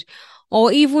change,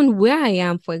 or even where I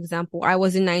am. For example, I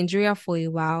was in Nigeria for a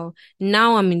while,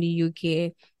 now I'm in the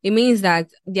UK. It means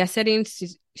that there are certain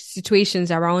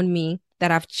situations around me that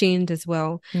have changed as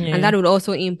well, and that would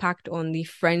also impact on the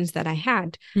friends that I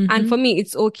had. And for me,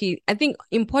 it's okay. I think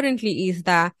importantly is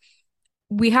that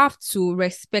we have to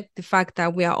respect the fact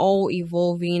that we are all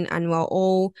evolving and we're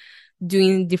all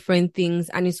doing different things,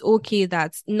 and it's okay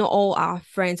that not all our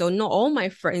friends or not all my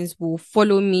friends will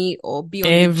follow me or be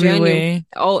on the journey.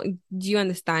 Or do you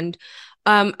understand?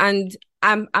 And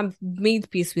I'm made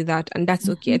peace with that, and that's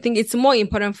okay. I think it's more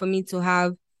important for me to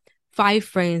have 5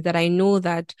 friends that I know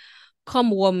that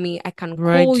come what me, I can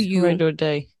call you right or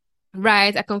die.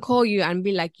 Right, I can call you and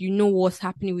be like, you know what's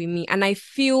happening with me, and I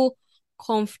feel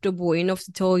comfortable enough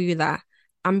to tell you that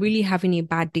I'm really having a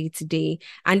bad day today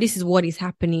and this is what is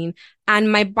happening.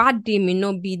 And my bad day may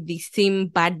not be the same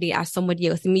bad day as somebody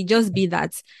else. It may just be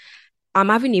that I'm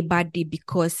having a bad day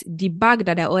because the bag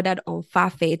that I ordered on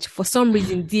Farfetch, for some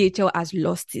reason, DHL has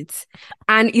lost it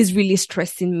and is really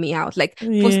stressing me out. Like,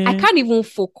 I can't even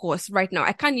focus right now.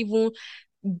 I can't even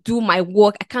do my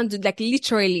work. I can't do, like,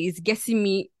 literally, it's getting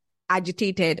me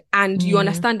agitated. And you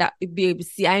understand that, babe.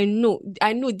 See, I know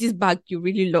this bag you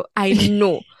really love. I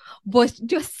know, but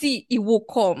just see, it will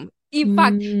come. In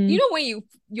fact, you know, when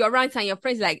you're around and your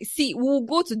friends like, see, we'll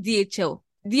go to DHL,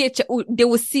 they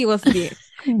will see us there.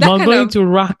 That kind going to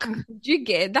rack. You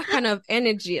get that kind of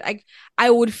energy. Like,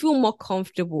 I would feel more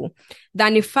comfortable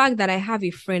than the fact that I have a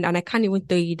friend and I can't even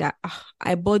tell you that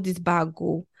I bought this bag,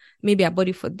 maybe I bought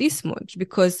it for this much,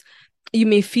 because you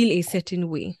may feel a certain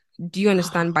way. Do you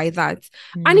understand by that?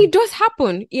 And it does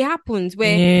happen. It happens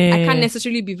where I can't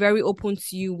necessarily be very open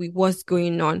to you with what's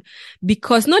going on,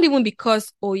 because not even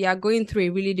because, you're going through a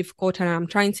really difficult time and I'm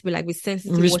trying to be like, be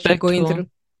sensitive to what you're going through.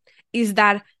 Is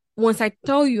that once I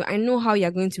tell you, I know how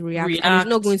you're going to react. And it's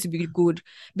not going to be good,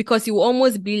 because it will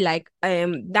almost be like,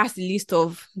 that's the list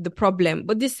of the problem,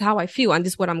 but this is how I feel and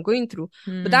this is what I'm going through.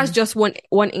 But that's just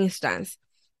one instance.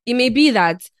 It may be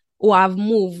that, I've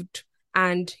moved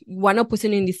and we're not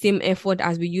putting in the same effort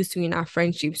as we used to in our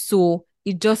friendship. So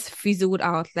it just fizzled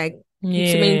out, like so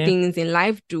many things in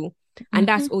life do. And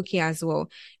that's okay as well.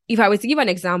 If I were to give an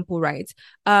example, right?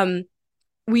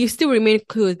 We still remain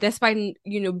close despite,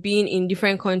 being in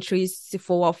different countries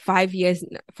for 5 years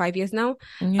now.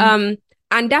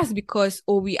 And that's because,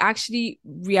 we actually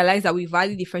realize that we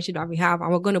value the friendship that we have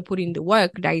and we're going to put in the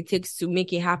work that it takes to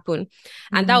make it happen.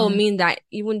 And that will mean that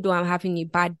even though I'm having a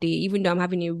bad day, even though I'm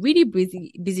having a really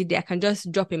busy day, I can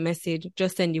just drop a message,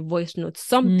 just send a voice note,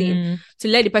 something to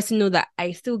let the person know that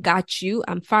I still got you.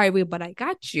 I'm far away, but I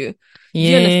got you. Do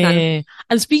you understand?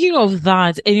 And speaking of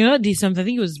that, and this something, I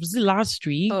think was it last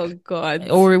week? Oh God.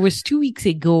 Or it was 2 weeks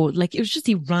ago. Like, it was just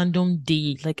a random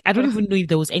day. Like, I don't even know if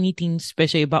there was anything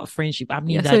special about friendship happening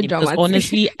that day, because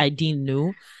honestly, I didn't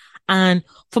know. And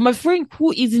for my friend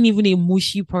who isn't even a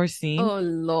mushy person, Oh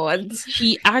Lord.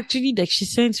 she actually like she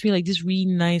sent me like this really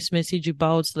nice message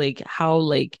about like how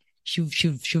like she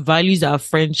values our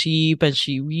friendship and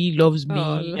she really loves me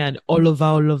Oh, and all over.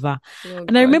 oh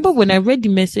And I God. remember when I read the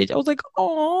message, I was like,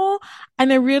 oh,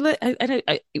 and I realized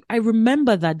I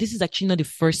remember that this is actually not the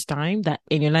first time that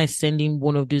Eniola is sending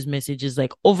one of those messages.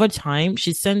 Like over time,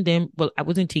 she sent them. Well, I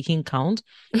wasn't taking count,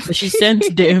 but she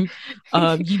sent them,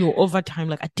 over time,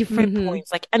 like at different Mm-hmm.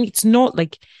 points. Like, and it's not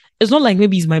like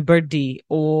maybe it's my birthday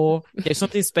or there's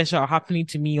something special happening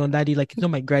to me on that day. Like it's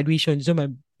not my graduation, it's not my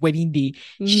wedding day.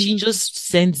 She Mm-hmm. just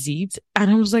sends it.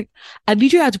 And I was like, I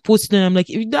literally had to post it. And I'm like,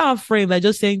 if you don't have a friend that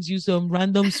just sends you some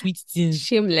random sweet things,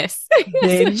 Shameless. You're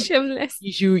so then shameless.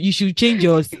 you should change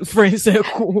your friend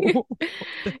circle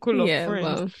of Yeah, friends.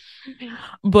 well.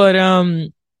 But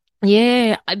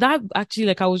yeah, that actually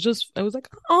like I was like,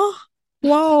 oh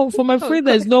wow, for my Oh friend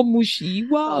that God. is not mushy.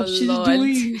 Wow, Oh Lord.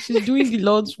 she's doing the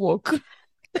Lord's work.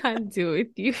 Can't do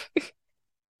it, you.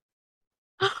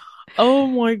 Oh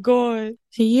my God.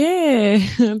 So yeah,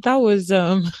 that was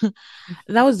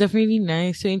that was definitely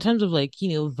nice. So in terms of like,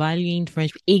 valuing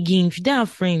friendship, again, if you don't have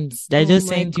friends that Oh just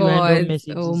my send you random God. Oh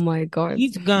messages, my you God.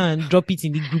 need to go and drop it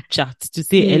in the group chat to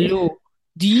say Yeah. hello.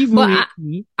 Do you even But rate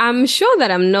me? I'm sure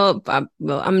that I'm not,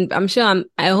 well, I'm sure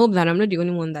I hope that I'm not the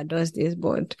only one that does this,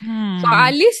 but for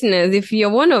our Hmm. listeners, if you're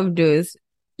one of those,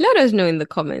 let us know in the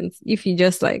comments if you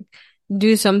just like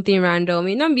do something random.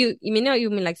 It may not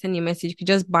even like send you a message. You could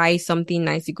just buy something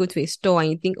nice. You go to a store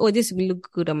and you think, oh, this will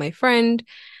look good on my friend.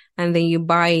 And then you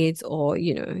buy it, or,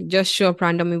 just show up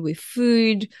randomly with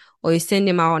food, or you send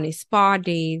them out on a spa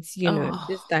date, this Oh.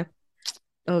 type.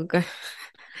 Oh, God.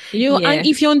 And Yeah.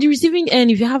 if you're on the receiving end,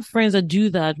 if you have friends that do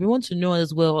that, we want to know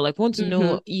as well. Like, we want to Mm-hmm.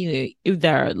 know, if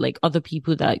there are like other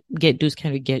people that get those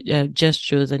kind of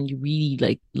gestures and you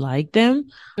really like them.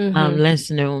 Mm-hmm. Let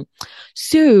us know.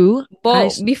 So,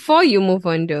 But before you move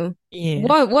on though, yeah.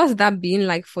 what's that been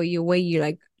like for you where you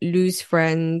like lose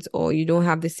friends or you don't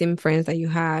have the same friends that you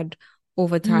had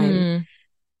over time? Hmm.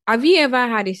 Have you ever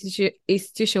had a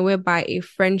situation whereby a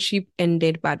friendship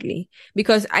ended badly?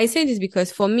 Because I say this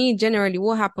because for me, generally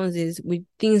what happens is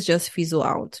things just fizzle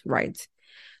out, right?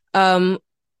 Um,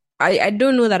 I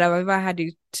don't know that I've ever had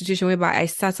a situation whereby I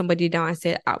sat somebody down and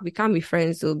said, we can't be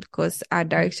friends though because our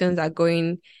directions are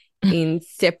going in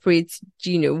separate,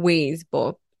 ways,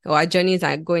 but or our journeys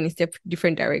are going in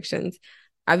different directions.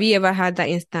 Have you ever had that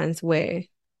instance where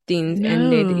things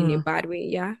ended in a No. bad way?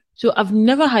 Yeah. So I've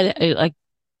never had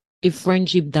a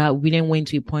friendship that we then went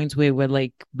to a point where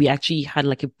we actually had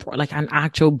like like an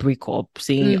actual breakup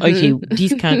saying, okay,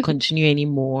 this can't Mm-hmm. continue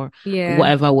anymore, Yeah.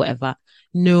 whatever.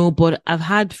 No, but I've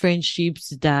had friendships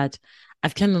that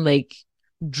I've kind of like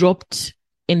dropped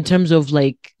in terms of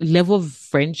like level of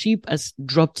friendship has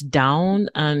dropped down,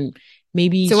 and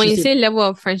maybe So it's when you just a say level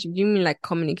of friendship, do you mean like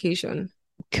communication?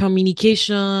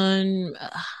 communication.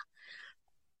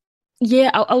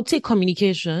 Yeah, I would say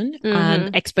communication and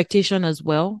Mm-hmm. expectation as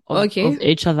well of Okay.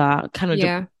 each other kind of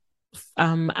just. Yeah.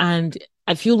 And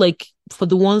I feel like for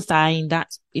the ones that are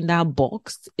in that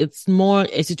box, it's more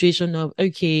a situation of,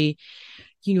 okay,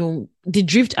 the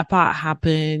drift apart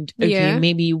happened. Okay, Yeah.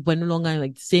 maybe we're no longer in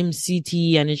like the same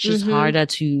city and it's just Mm-hmm. harder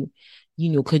to,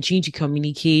 continue to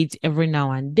communicate every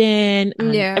now and then.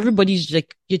 And Yeah. everybody's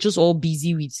like, you're just all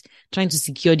busy with trying to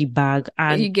secure the bag. You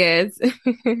And get.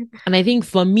 and I think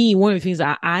for me, one of the things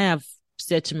that I have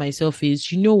said to myself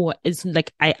is, you know what? It's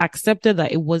like I accepted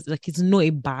that it was like it's not a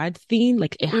bad thing.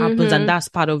 Like it happens, and Mm-hmm. that's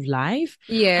part of life.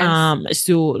 Yes.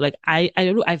 So like I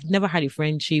don't know. I've never had a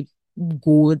friendship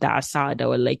go that sad that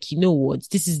were like, you know what?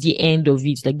 This is the end of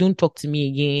it. Like, don't talk to me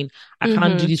again. I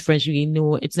can't do Mm-hmm. this friendship again.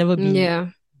 No, it's never been Yeah.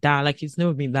 that. Like, it's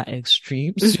never been that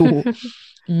extreme. So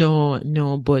no,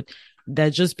 no, but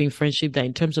there's just been friendship that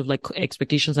in terms of like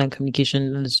expectations and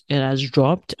communication it has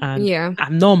dropped. And Yeah.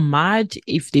 I'm not mad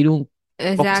if they don't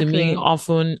talk to me Exactly.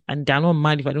 often, and they're not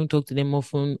mad if I don't talk to them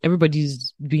often.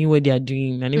 Everybody's doing what they are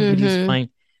doing and everybody's Mm-hmm. fine.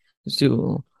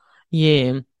 So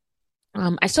yeah.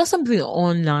 I saw something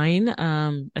online.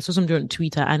 I saw something on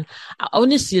Twitter, and I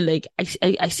honestly, like,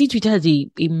 I see Twitter as a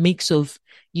mix of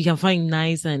you can find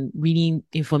nice and really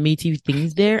informative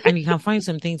things there, and you can find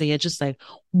some things that you're just like,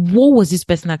 what was this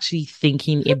person actually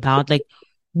thinking about? Like,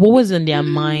 what was in their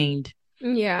mind?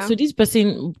 Yeah. So this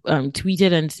person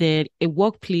tweeted and said, a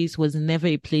workplace was never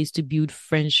a place to build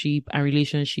friendship and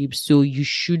relationships, so you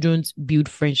shouldn't build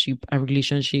friendship and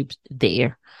relationships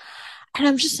there. And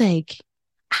I'm just like,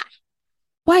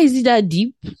 why is it that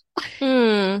deep?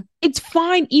 Hmm. It's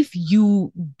fine if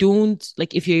you don't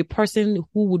like if you're a person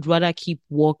who would rather keep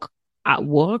work at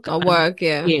work At and work,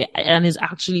 yeah. yeah, and is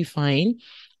actually fine.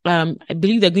 I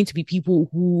believe they're going to be people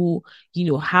who,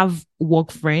 have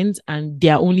work friends and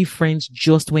they're only friends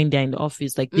just when they're in the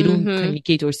office. Like they don't Mm-hmm.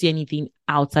 communicate or see anything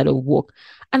outside of work.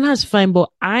 And that's fine. But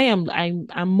I'm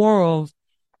more of,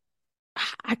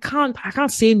 I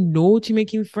can't say no to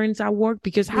making friends at work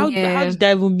because how Yeah, did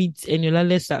I even meet Eniola?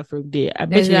 Let's start from there. I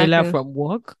met Eniola exactly. from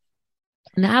work.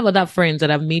 And I have other friends that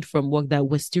I've made from work that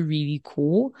were still really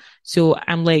cool. So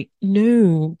I'm like,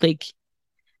 no, like,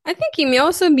 I think it may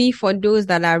also be for those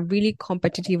that are really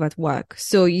competitive at work.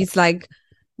 So it's like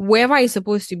whoever is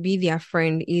supposed to be their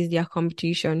friend is their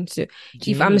competition. So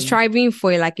if I'm Jane. striving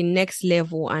for like a next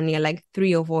level and you're like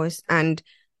three of us and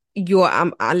you're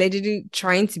allegedly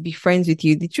trying to be friends with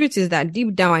you. The truth is that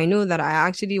deep down, I know that I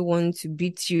actually want to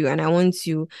beat you and I want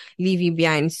to leave you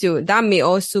behind. So that may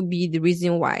also be the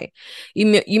reason why. You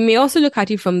may also look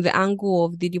at it from the angle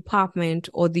of the department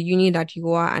or the unit that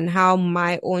you are and how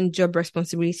my own job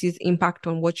responsibilities impact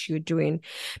on what you're doing.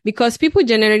 Because people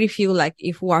generally feel like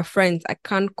if we are friends, I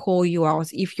can't call you out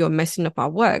if you're messing up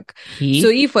at work. So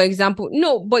He? if, for example,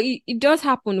 no, but it does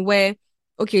happen where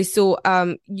okay, so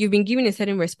you've been given a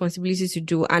certain responsibility to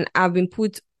do, and I've been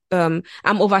I'm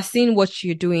overseeing what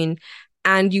you're doing,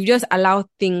 and you just allow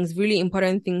things, really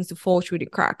important things, to fall through the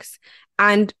cracks.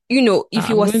 And if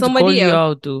it I'm was going to call somebody you else,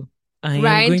 out though. I am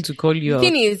right? going to call The you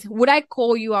thing out. is, would I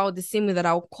call you out the same way that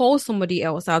I'll call somebody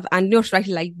else out and just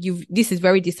like this is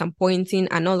very disappointing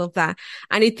and all of that.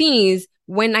 And the thing is,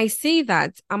 when I say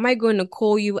that, am I going to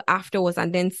call you afterwards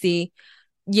and then say,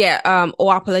 yeah,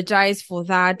 or apologize for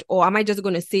that, or am I just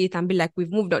gonna say it and be like,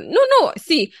 we've moved on? No, no.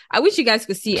 See, I wish you guys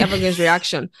could see Evergreen's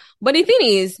reaction. But the thing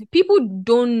is, people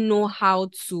don't know how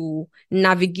to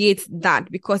navigate that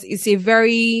because it's a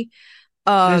very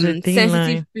There's a thin sensitive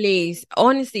line. place.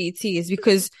 Honestly, it is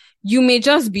because you may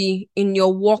just be in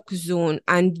your work zone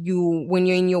and when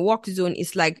you're in your work zone,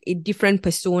 it's like a different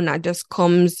persona just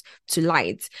comes to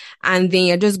light. And then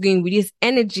you're just going with this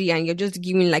energy and you're just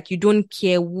giving like, you don't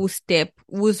care whose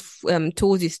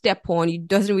toes you step on. It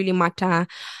doesn't really matter.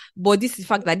 But this is the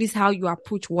fact that this is how you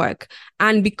approach work.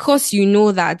 And because you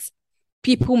know that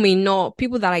people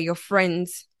that are your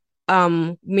friends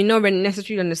may not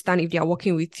necessarily understand if they are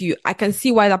working with you. I can see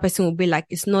why that person will be like,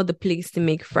 it's not the place to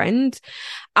make friends.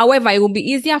 However, it will be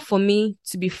easier for me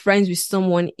to be friends with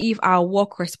someone if our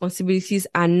work responsibilities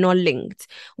are not linked,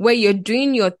 where you're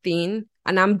doing your thing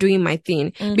and I'm doing my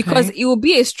thing, because Okay. it will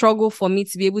be a struggle for me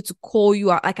to be able to call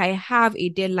you out. Like I have a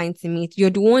deadline to meet. You're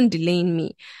the one delaying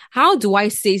me. How do I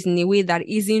say it in a way that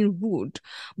isn't rude,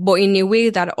 but in a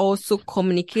way that also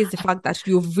communicates the fact that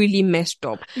you've really messed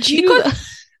up? Do you know Because, that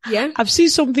yeah, I've seen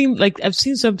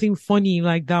something funny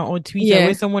like that on Twitter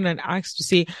where yeah, someone had asked to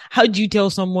say, how do you tell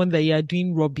someone that you're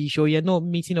doing rubbish or you're not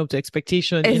meeting up to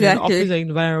expectation in an office exactly.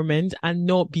 environment and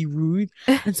not be rude?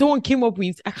 And someone came up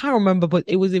with, I can't remember, but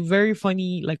it was a very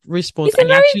funny like response It's a and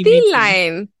he very actually made thin sense.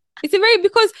 line. It's a very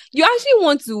because you actually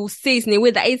want to say it in a way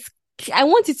that I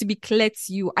want it to be clear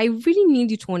to you. I really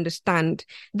need you to understand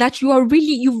that you are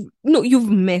really you've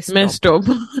messed Messed up.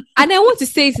 up. And I want to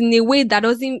say it in a way that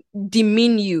doesn't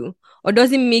demean you or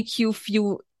doesn't make you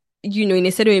feel, in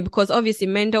a certain way, because obviously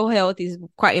mental health is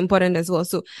quite important as well.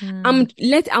 So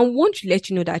Mm. I want to let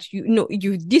you know that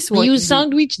this one You you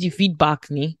sandwich the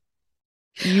feedback, ne?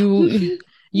 You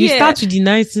you yeah. start with the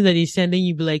nice thing that they say, and then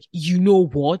you be like, you know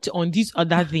what? On these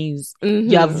other things,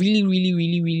 you have Mm-hmm. really, really,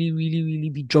 really, really, really,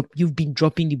 really you've been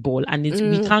dropping the ball, and we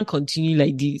Mm, can't continue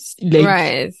like this. Like,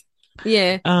 right.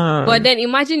 Yeah. But um, then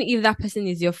imagine if that person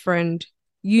is your friend.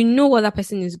 You know what that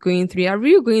person is going through. Are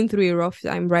you going through a rough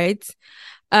time, right?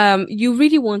 You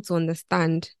really want to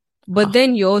understand. But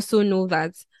then you also know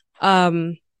that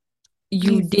um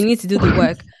please, they need to do the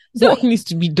work. So work needs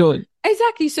to be done.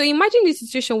 exactly. So imagine the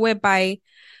situation whereby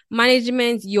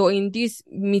you're in this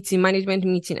management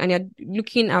meeting, and you're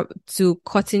looking at to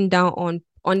cutting down on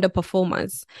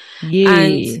underperformance.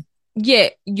 And Yeah, yeah,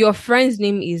 your friend's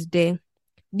name is there.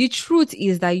 The truth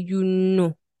is that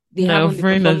they my haven't been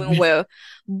friend has performing been. well,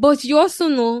 but you also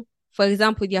know, for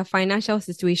example, their financial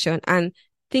situation and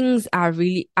things are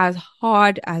really as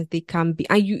hard as they can be,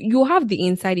 and you have the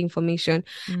inside information,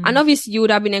 and Mm. obviously you would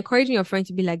have been encouraging your friend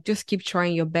to be like, just keep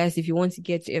trying your best if you want to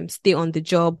get stay on the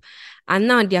job, and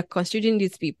now they are considering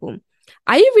these people.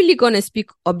 Are you really going to speak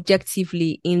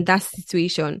objectively in that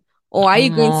situation, or are you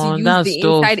Come going to on, use that's the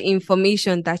inside tough.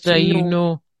 information that That you you know?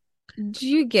 know. Do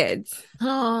you get?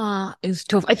 It's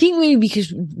tough. I think maybe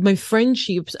because my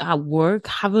friendships at work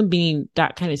haven't been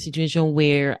that kind of situation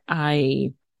where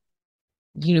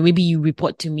maybe you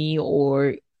report to me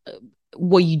or uh,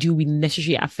 what you do will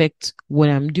necessarily affect what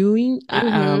I'm doing.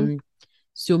 Mm-hmm.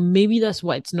 So maybe that's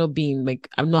why it's not been like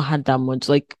I've not had that much.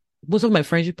 Like most of my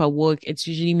friendship at work, it's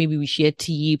usually maybe we share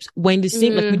tips. We're in the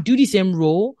same, like we Mm, do the same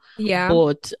role, yeah.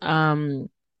 but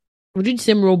we do the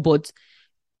same role, but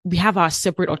we have our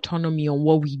separate autonomy on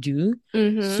what we do.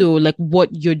 Mm-hmm. So like what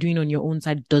you're doing on your own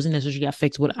side doesn't necessarily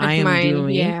affect what I That's am mine.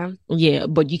 doing. Yeah. Yeah,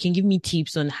 but you can give me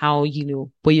tips on how,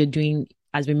 what you're doing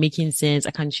has been making sense.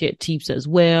 I can share tips as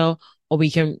well, or we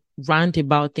can rant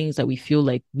about things that we feel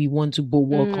like we want to both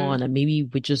work Mm. on and maybe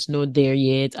we're just not there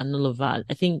yet and all of that.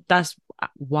 I think that's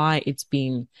why it's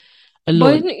been a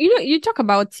lot. But you talk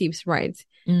about tips, right?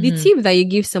 The Mm-hmm. tip that you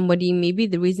give somebody, maybe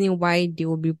the reason why they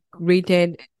will be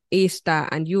rated A star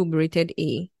and you will be rated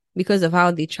A because of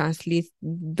how they translate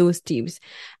those tips.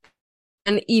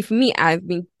 And if me, I've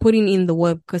been putting in the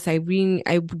work because I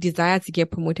desire to get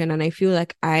promoted and I feel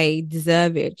like I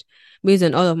deserve it based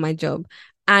on all of my job.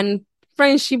 And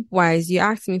friendship wise, you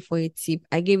asked me for a tip,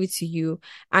 I gave it to you,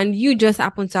 and you just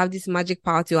happen to have this magic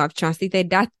power to have translated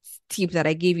that tip that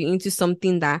I gave you into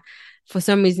something that for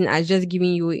some reason I just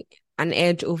giving you an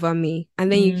edge over me,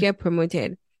 and then you Mm. get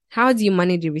promoted. How do you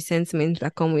manage the resentment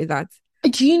that come with that?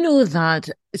 Do you know that?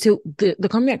 So the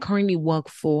company I currently work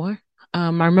for, I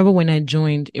remember when I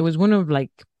joined, it was one of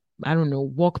like, I don't know,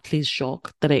 workplace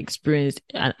shock that I experienced.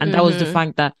 And that was the Mm-hmm.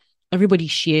 fact that everybody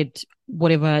shared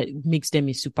whatever makes them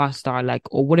a superstar, like,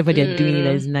 or whatever they're doing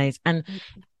that Mm. is nice. And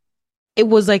it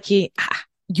was like, you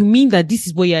mean that this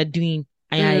is what you're doing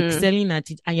and you're Mm. excelling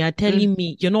at it and you're Mm. telling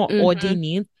me you're not Mm-hmm. ordering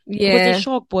it? It was a Yeah.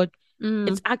 shock, but Mm.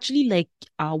 it's actually like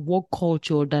our work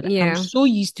culture that I'm Yeah. so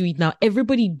used to it now.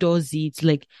 Everybody does it.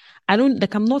 Like,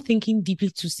 I'm not thinking deeply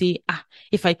to say,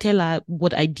 if I tell her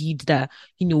what I did that,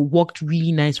 worked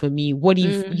really nice for me, what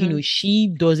if, Mm-hmm. she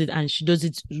does it and she does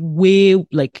it way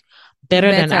like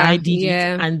better than I Better. did it.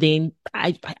 Yeah. And then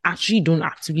I actually don't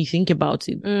actively think about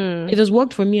it. Mm. It has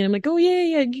worked for me. And I'm like, oh yeah,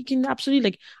 yeah, you can absolutely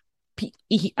like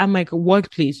I'm like a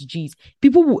workplace, geez,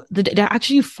 people they're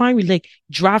actually fine with like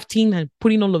drafting and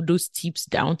putting all of those tips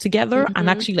down together and Mm-hmm.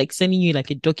 actually like sending you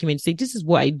like a document, say this is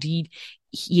what I did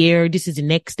here, this is the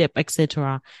next step,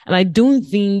 etc. And I don't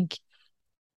think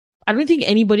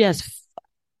anybody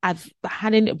I've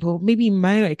had any, well, maybe in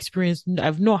my experience,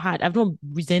 I've not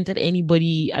resented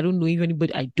anybody. I don't know if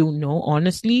anybody, I don't know,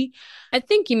 honestly. I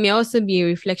think it may also be a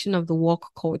reflection of the work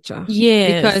culture.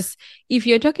 Yes. Because if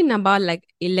you're talking about like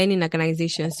a learning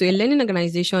organization, so a learning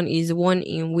organization is one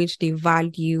in which they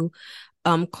value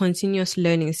continuous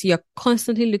learning. So you're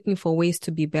constantly looking for ways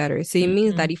to be better. So it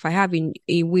means Mm-hmm. that if I have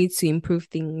a way to improve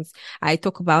things, I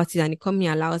talk about it and the company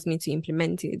allows me to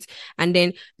implement it. And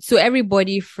then, so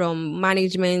everybody from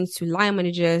management to line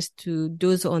managers to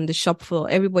those on the shop floor,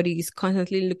 everybody is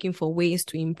constantly looking for ways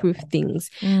to improve things.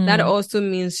 That Mm. also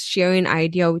means sharing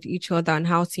idea with each other on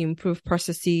how to improve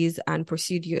processes and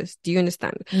procedures. Do you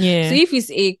understand? So Yeah. if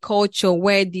it's a culture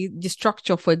where the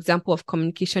structure, for example, of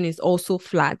communication is also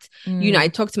flat, I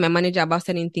Mm. talk to my manager about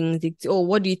certain things. Oh,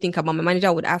 what do you think about? My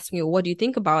manager would ask me, oh, what do you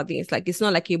think about this? Like, it's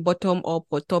not like a bottom up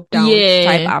or top down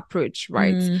type Yeah. approach,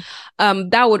 right? Mm.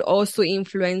 That would also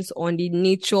influence on the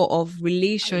nature of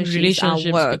relationships at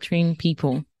Relationships work. between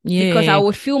people. Because I Yeah.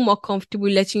 would feel more comfortable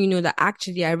letting you know that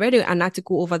actually I read an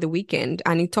article over the weekend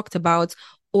and it talked about,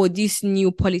 oh, this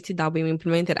new policy that we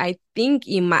implemented. I think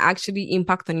it might actually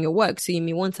impact on your work. So you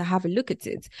may want to have a look at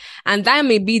it. And that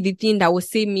may be the thing that will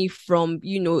save me from,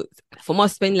 from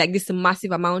us spending like this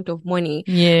massive amount of money.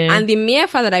 Yeah. And the mere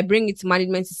fact that I bring it to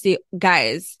management to say,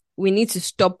 guys, we need to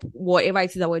stop whatever it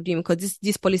is that we're doing because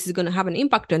this policy is going to have an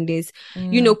impact on this,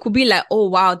 Mm. could be like, oh,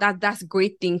 wow, that's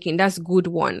great thinking. That's a good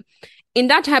one. In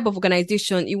that type of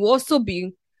organization, it will also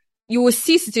be, you will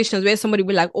see situations where somebody will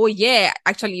be like, oh yeah,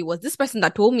 actually it was this person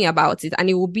that told me about it and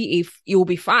it will be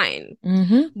fine.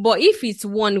 Mm-hmm. But if it's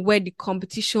one where the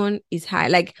competition is high,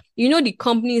 like, the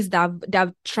companies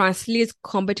that translate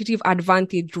competitive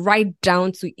advantage right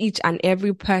down to each and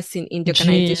every person in the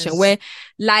organization, Jeez. where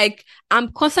like,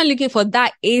 I'm constantly looking for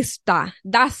that A star,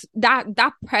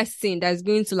 that person that's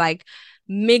going to like,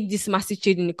 make this massive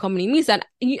change in the company. It means that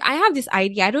I have this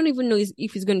idea. I don't even know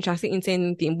if it's going to translate into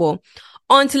anything, but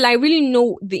until I really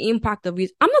know the impact of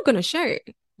it, I'm not going to share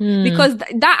it because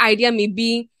that idea may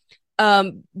be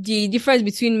the difference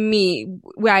between me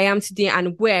where I am today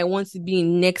and where I want to be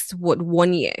in next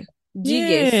 1 year. Do you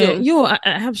get? Yeah, So I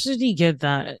absolutely get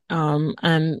that.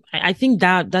 And I think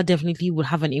that definitely would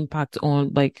have an impact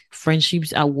on like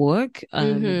friendships at work.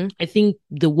 I think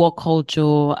the work culture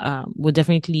will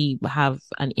definitely have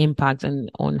an impact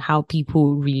on how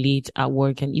people relate at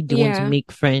work and if they want to yeah.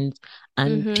 make friends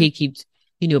and take it,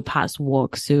 past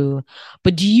work. So,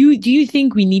 but do you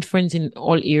think we need friends in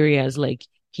all areas? Like,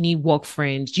 you need work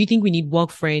friends. Do you think we need work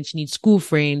friends? You need school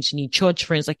friends? You need church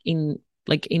friends? Like in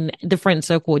like in different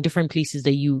circle, different places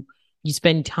that you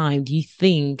spend time, do you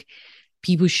think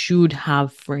people should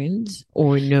have friends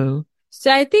or no?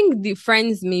 So I think the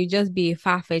friends may just be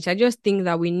far-fetched. I just think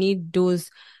that we need those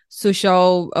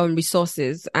social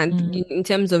resources, and Mm, in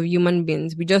terms of human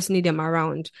beings, we just need them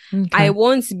around. I okay.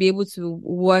 want to be able to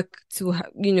work to,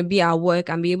 be at work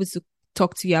and be able to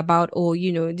talk to you about, oh,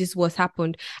 this was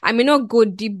happened. I may not go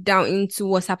deep down into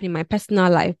what's happening in my personal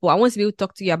life, but I want to be able to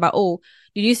talk to you about, oh,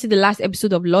 did you see the last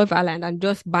episode of Love Island, and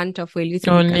just banter for a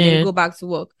little Oh, week and then yeah. go back to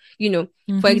work.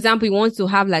 For Mm-hmm. example, you want to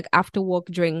have like after work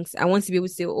drinks. I want to be able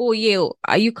to say, oh, yeah,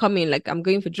 are you coming? Like, I'm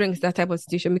going for drinks, that type of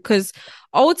situation. Because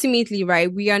ultimately,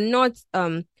 right, we all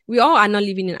are not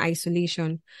living in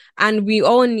isolation, and we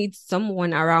all need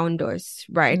someone around us,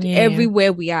 right? Yeah.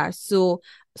 Everywhere we are. So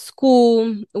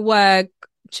school, work,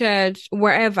 church,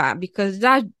 wherever, because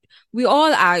that we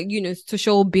all are,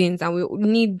 social beings, and we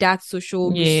need that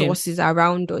social Yeah. resources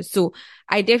around us. So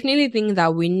I definitely think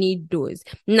that we need those.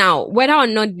 Now, whether or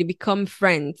not they become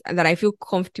friends and that I feel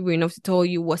comfortable enough to tell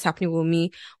you what's happening with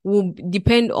me will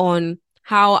depend on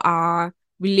how our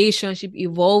relationship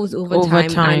evolves over Over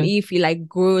time, and time. if it like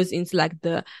grows into like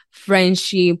the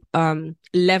friendship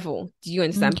level. Do you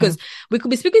understand? Okay. Because we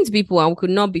could be speaking to people and we could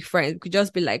not be friends. We could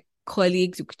just be like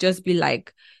colleagues. We could just be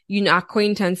like,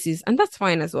 acquaintances, and that's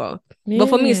fine as well. But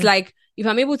for me, it's Yeah. like if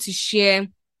I'm able to share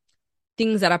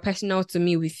things that are personal to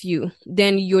me with you,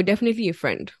 then you're definitely a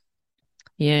friend.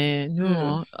 Yeah, Mm.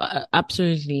 no,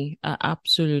 absolutely,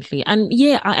 absolutely, and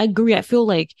yeah, I agree. I feel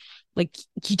like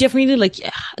you definitely like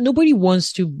nobody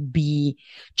wants to be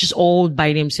just all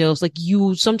by themselves. Like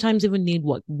you sometimes even need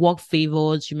what work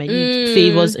favors. You might need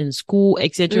favors Mm. in school,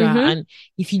 etc. Mm-hmm. And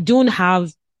if you don't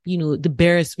have, the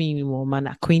barest minimum, an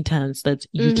acquaintance that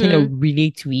you kind of Mm-hmm.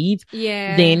 relate with,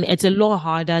 Yeah. then it's a lot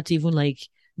harder to even like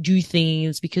do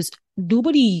things because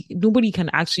nobody can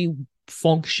actually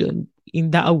function in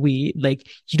that way. Like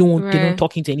they're not Right.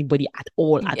 talking to anybody at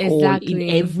all in Exactly.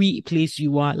 every place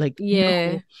you are. Like,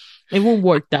 Yeah. no, it won't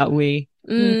work that way.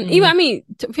 Even Mm, I mean,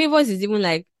 favors is even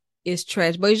like a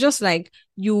stretch, but it's just like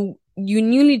you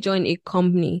newly join a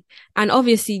company, and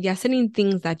obviously there are certain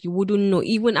things that you wouldn't know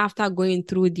even after going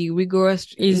through the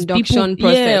rigorous is people, induction yeah,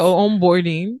 process. or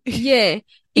onboarding. Yeah, it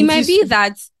It's might just, be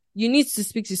that you need to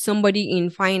speak to somebody in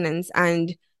finance,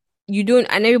 and you don't,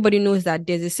 and everybody knows that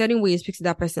there's a certain way you speak to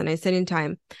that person at a certain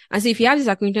time. And so if you have this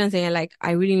acquaintance and you're like,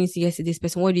 I really need to get to this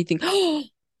person, what do you think?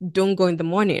 Don't go in the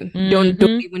morning. Don't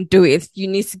mm-hmm, even do it. You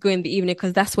need to go in the evening,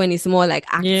 because that's when it's more like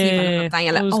active and all of yeah, that. And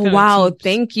you're like, all those oh kind of wow, tips.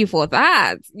 thank you for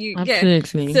that. You get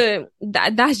Absolutely. so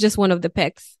that's just one of the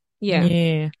perks. Yeah.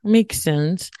 Yeah, makes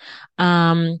sense.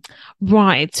 Um,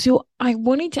 right. So I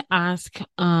wanted to ask,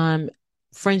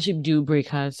 friendship deal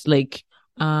breakers, like,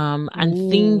 and Ooh.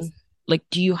 things like,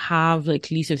 do you have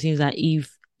like list of things that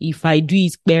if I do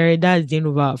it better, that's the end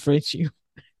of our friendship?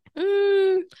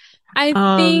 Mm, I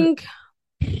Um, think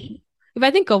if I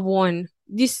think of one,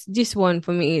 this one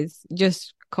for me is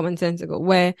just common sense ago,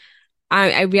 where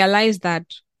I realized that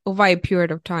over a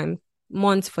period of time,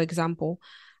 months, for example,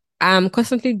 I'm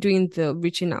constantly doing the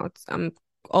reaching out. I'm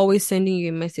always sending you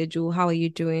a message. Oh, how are you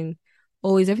doing?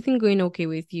 Oh, is everything going okay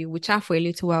with you? We chat for a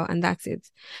little while and that's it.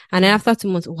 And then after 2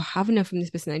 months, oh, I haven't heard from this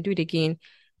person. I do it again.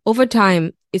 Over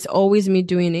time, it's always me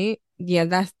doing it. Yeah,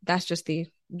 that's just the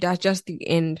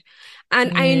end.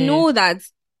 And I yeah, know that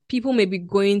people may be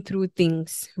going through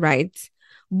things, right?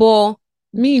 But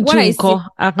me what too, I see, Uncle.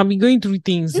 I can be going through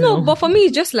things no, now. but for me,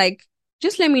 it's just like,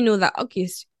 just let me know that, okay,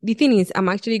 the thing is, I'm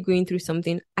actually going through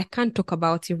something. I can't talk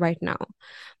about it right now,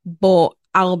 but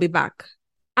I'll be back.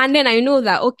 And then I know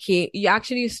that, okay, you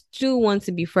actually still want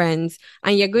to be friends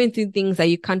and you're going through things that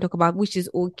you can't talk about, which is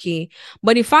okay.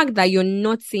 But the fact that you're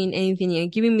not saying anything, you're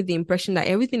giving me the impression that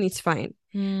everything is fine.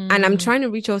 And I'm Mm, trying to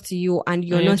reach out to you and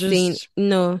you're and you're not saying just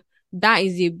no.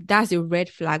 That's a red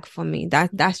flag for me.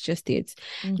 That's just it.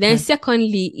 Then okay.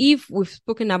 secondly, if we've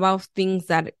spoken about things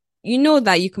that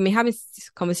that you can be having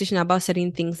this conversation about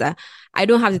certain things that I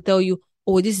don't have to tell you,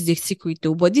 oh, this is a secret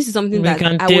though, but this is something We that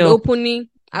can I would tell.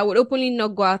 openly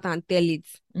not go out and tell it.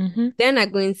 Mm-hmm. Then I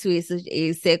go into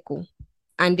a circle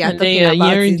and they are And then talking you're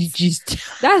about hearing it. the gist.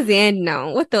 That's the end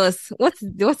now. What else?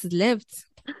 What's left?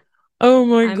 Oh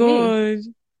my I mean, God.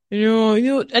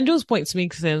 And those points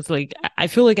make sense. Like I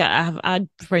feel like I have had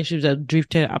friendships that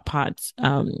drifted apart,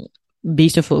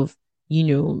 based off of,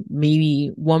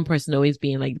 maybe one person always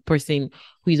being like the person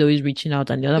who is always reaching out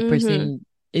and the other mm-hmm. person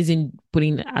isn't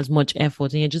putting as much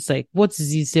effort. And you're just like, what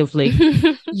is this self like,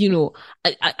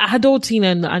 adulting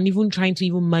and even trying to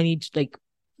even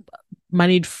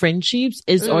manage friendships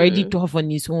is already mm, tough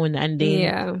on its own. And then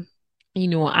yeah.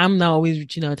 I'm now always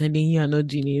reaching out and then you are not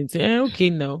doing it. Okay,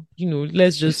 now,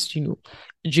 let's just,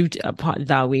 drift apart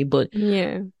that way. But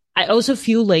Yeah. I also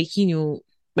feel like,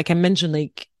 like I mentioned,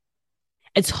 like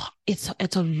it's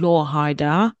a lot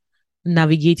harder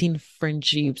navigating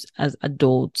friendships as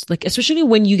adults. Like, especially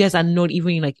when you guys are not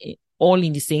even like all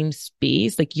in the same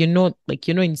space. Like you're not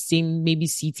in the same, maybe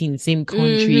city in the same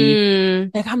country. Mm-hmm.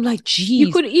 Like I'm like, You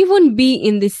geez. could even be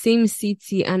in the same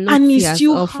city and not And see it's as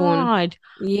still often. hard.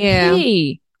 Yeah.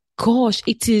 Hey, gosh,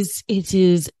 it is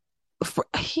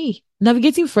hey,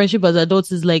 navigating friendship as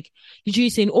adults is like usually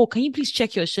saying, "Oh, can you please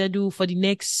check your schedule for the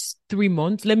next 3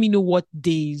 months? Let me know what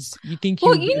days you think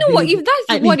Well, you'll be you know what? available." If that's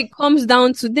And what it comes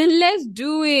down to, then let's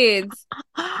do it.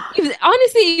 If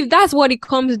honestly, if that's what it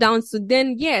comes down to,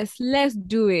 then yes, let's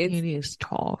do it. it is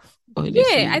tough,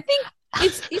 Yeah, I honestly. think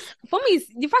it's for me, it's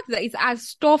the fact that it's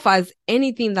as tough as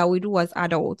anything that we do as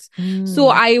adults. So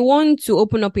Mm, I want to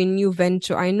open up a new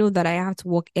venture. I know that I have to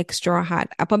work extra hard.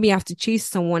 I probably have to chase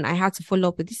someone. I have to follow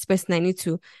up with this person I need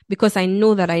to, because I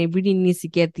know that I really need to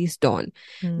get this done.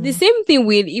 The mm. same thing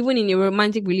with even in a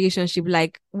romantic relationship,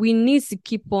 like we need to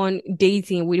keep on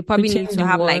dating. We probably Putting need in to the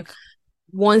have like work.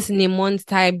 once in a month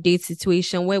type date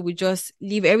situation where we just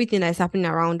leave everything that's happening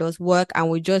around us work and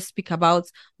we just speak about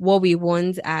what we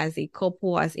want as a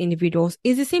couple, as individuals.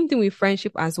 It's the same thing with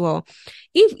friendship as well.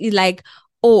 If it's like,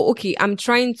 oh, okay, I'm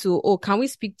trying to, oh, can we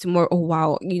speak tomorrow? Oh,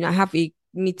 wow, I have a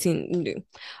meeting.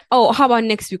 Oh, how about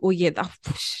next week? Oh, yeah, that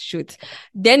shoot.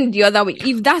 Then the other way,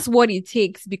 if that's what it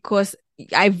takes, because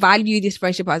I value this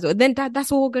friendship as well, then that's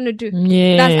what we're gonna do.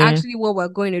 That's Yeah. actually what we're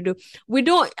going to do.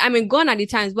 Gone are the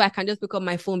times where I can just pick up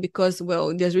my phone because,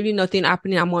 well, there's really nothing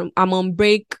happening. I'm on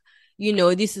break.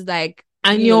 This is like,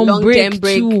 And you're on long-term break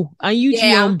break. too. And you two are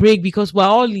Yeah. on break because we're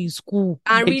all in school.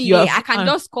 And Like you really, have I can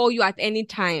just call you at any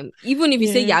time. Even if you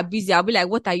say yeah, you're busy, I'll be like,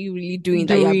 what are you really doing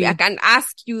that I doing. can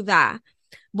ask you that.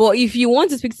 But if you want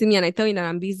to speak to me and I tell you that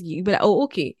I'm busy, you'll be like, oh,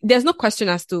 okay. There's no question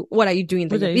as to what are you doing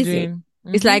that What you're are you busy. doing?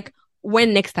 It's Mm-hmm. like,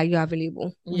 when next are you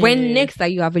available? When Yeah. next are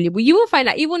you available? You will find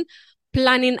that even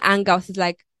planning hangouts is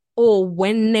like, oh,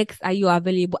 when next are you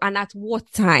available? And at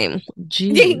what time?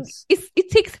 Jeez. It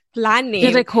takes They're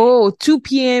planning. like, oh, 2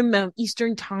 p.m.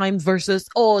 Eastern time versus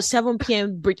 7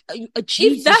 p.m. If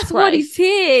Jesus that's what it Christ.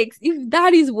 takes, if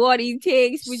that is what it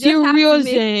takes, we just have to Serious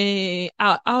make,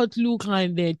 Outlook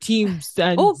and their teams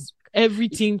and oh,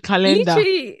 everything calendar.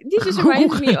 literally, this just Google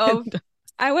reminds me of, calendar.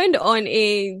 I went on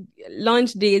a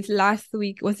lunch date last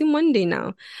week. Was it Monday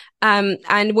now? And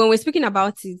when we're speaking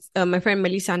about it, my friend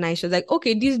Melissa and I, she was like,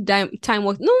 okay, this time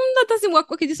works. No, that doesn't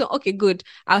work. Okay, this one. Okay, good.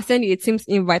 I'll send you a Teams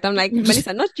invite. I'm like,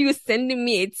 Melissa, not you sending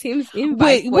me a Teams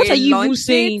invite Wait, for what a are you even lunch date.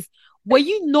 saying? Were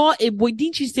you not? Wait,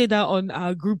 didn't you say that on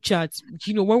our group chat?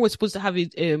 When we're supposed to have a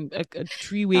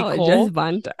three-way I was call, just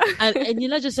banter. and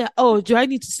you just say, "Oh, do I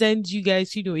need to send you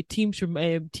guys, a Teams from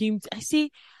Teams?" I say,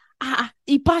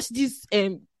 he passed this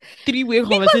three-way Because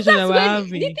conversation that that's we're when the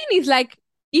having. thing is like,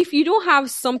 if you don't have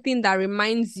something that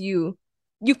reminds you,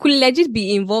 you could legit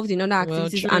be involved in other Well,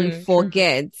 activities and true, true,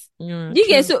 forget. yeah, You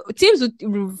get true. so Teams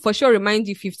would for sure remind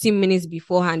you 15 minutes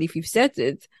beforehand if you've set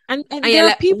it. And And you're there are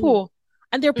like, oh, people,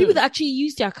 and there are people that actually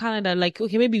use their calendar. Like,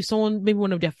 okay, maybe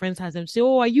one of their friends has them say,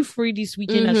 "Oh, are you free this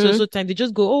weekend at so mm-hmm. so time?" They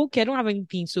just go, "Oh, okay, I don't have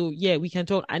anything, so yeah, we can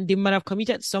talk." And they might have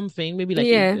committed something, maybe like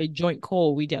a, Yeah, a joint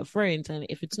call with their friends, and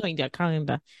if it's not in their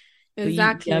calendar, but you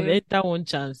have exactly. had that one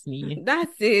chance, me.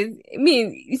 That's it. I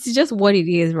mean, it's just what it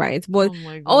is, right? But Oh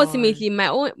my god. ultimately,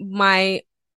 my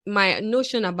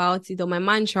notion about it, or my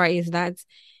mantra, is that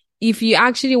if you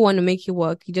actually want to make it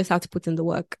work, you just have to put in the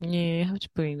work. Yeah, I have to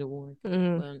put in the work.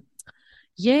 Mm. But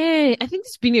yeah, I think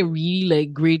it's been a really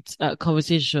like great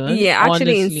conversation, Yeah,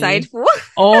 actually honestly. insightful.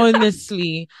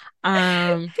 Honestly.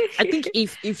 I think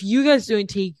if you guys don't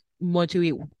take much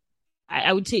away,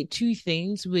 I would say two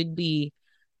things would be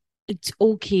it's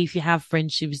okay if you have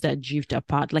friendships that drift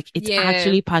apart. Like it's Yeah,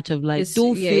 actually part of life.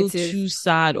 Don't yeah, feel it is. too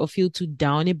sad or feel too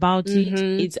down about it.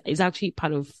 Mm-hmm. It's actually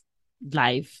part of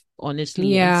life, honestly.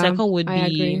 And Yeah, second would I be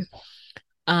agree.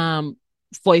 um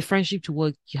for a friendship to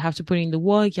work, you have to put in the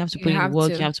work, you have to You put in the have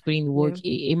work, you to. have to put in the Yeah. work.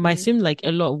 It might Mm-hmm. seem like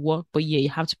a lot of work, but yeah, you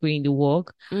have to put in the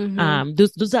work. Mm-hmm.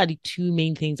 Those are the two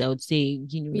main things I would say,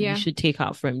 you Yeah. should take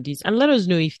out from this. And let us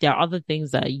know if there are other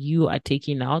things that you are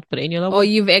taking out. But any other Or one?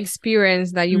 you've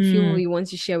experienced that you feel Mm, you want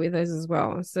to share with us as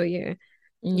well. So yeah.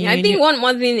 Yeah, yeah, I think one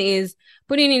more thing is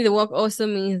putting in the work also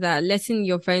means that letting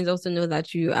your friends also know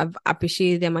that you have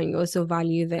appreciated them and you also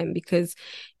value them, because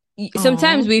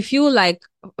sometimes oh, we feel like,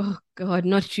 oh God,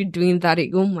 not you doing that.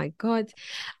 Oh my God.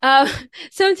 Uh,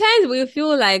 sometimes we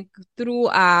feel like through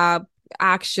our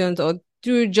actions or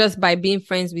through just by being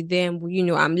friends with them, you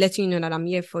know, I'm letting you know that I'm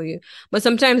here for you. But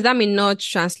sometimes that may not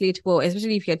translate well,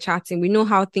 especially if you're chatting. We know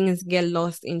how things get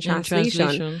lost in In translation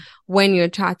translation. when you're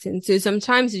chatting. So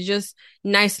sometimes it's just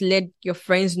nice to let your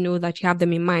friends know that you have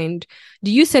them in mind.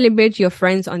 Do you celebrate your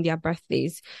friends on their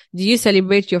birthdays? Do you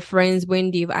celebrate your friends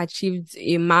when they've achieved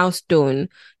a milestone?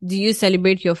 Do you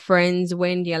celebrate your friends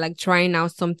when they're like trying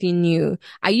out something new?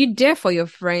 Are you there for your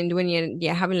friend when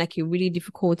you're having like a really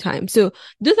difficult time? So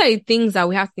those are the things that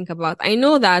we have to think about. I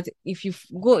know that if you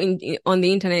go on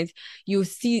the internet, you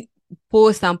see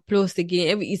post and post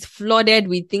again. It's flooded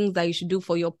with things that you should do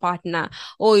for your partner,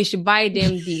 or you should buy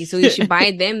them this, or you should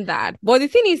buy them that. But the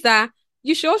thing is that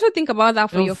you should also think about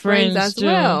that for Your your friends friends as too.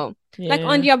 well. Like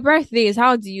on Yeah. their birthdays,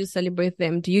 how do you celebrate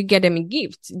them? Do you get them a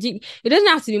gift? It doesn't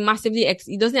have to be massively,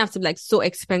 it doesn't have to be like so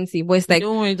expensive, but it's like,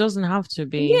 No, it doesn't have to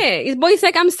be. yeah, but it's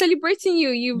like, I'm celebrating you.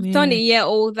 You've turned a Yeah. year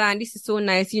older, and this is so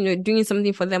nice, you know, doing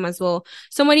something for them as well.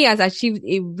 Somebody has achieved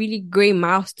a really great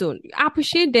milestone.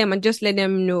 Appreciate them and just let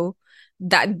them know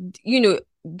that, you know,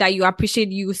 that you appreciate,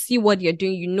 you see what you're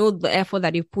doing, you know the effort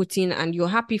that you put in, and you're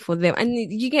happy for them. And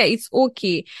you get, it's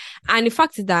okay. And the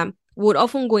fact is that we would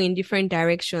often go in different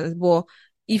directions, but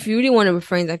if you really want to be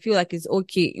friends, I feel like it's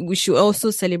okay. We should also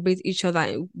celebrate each other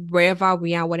wherever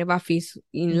we are, whatever phase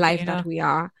in life Yeah. that we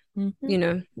are. Mm-hmm. You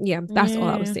know, yeah, that's all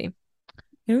I would Yeah. say.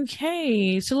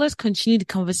 Okay, so let's continue the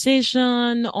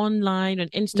conversation online on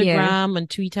Yeah, Instagram and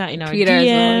Twitter in our Twitter as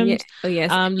well. Yeah. DMs. Oh,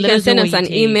 yes. You Let can us know send what us you an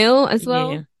think. email as Yeah,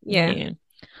 well. Yeah.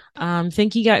 yeah.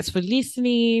 Thank you guys for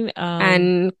listening.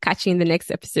 And catch you in the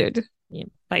next episode. Yeah,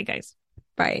 bye guys.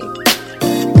 Bye.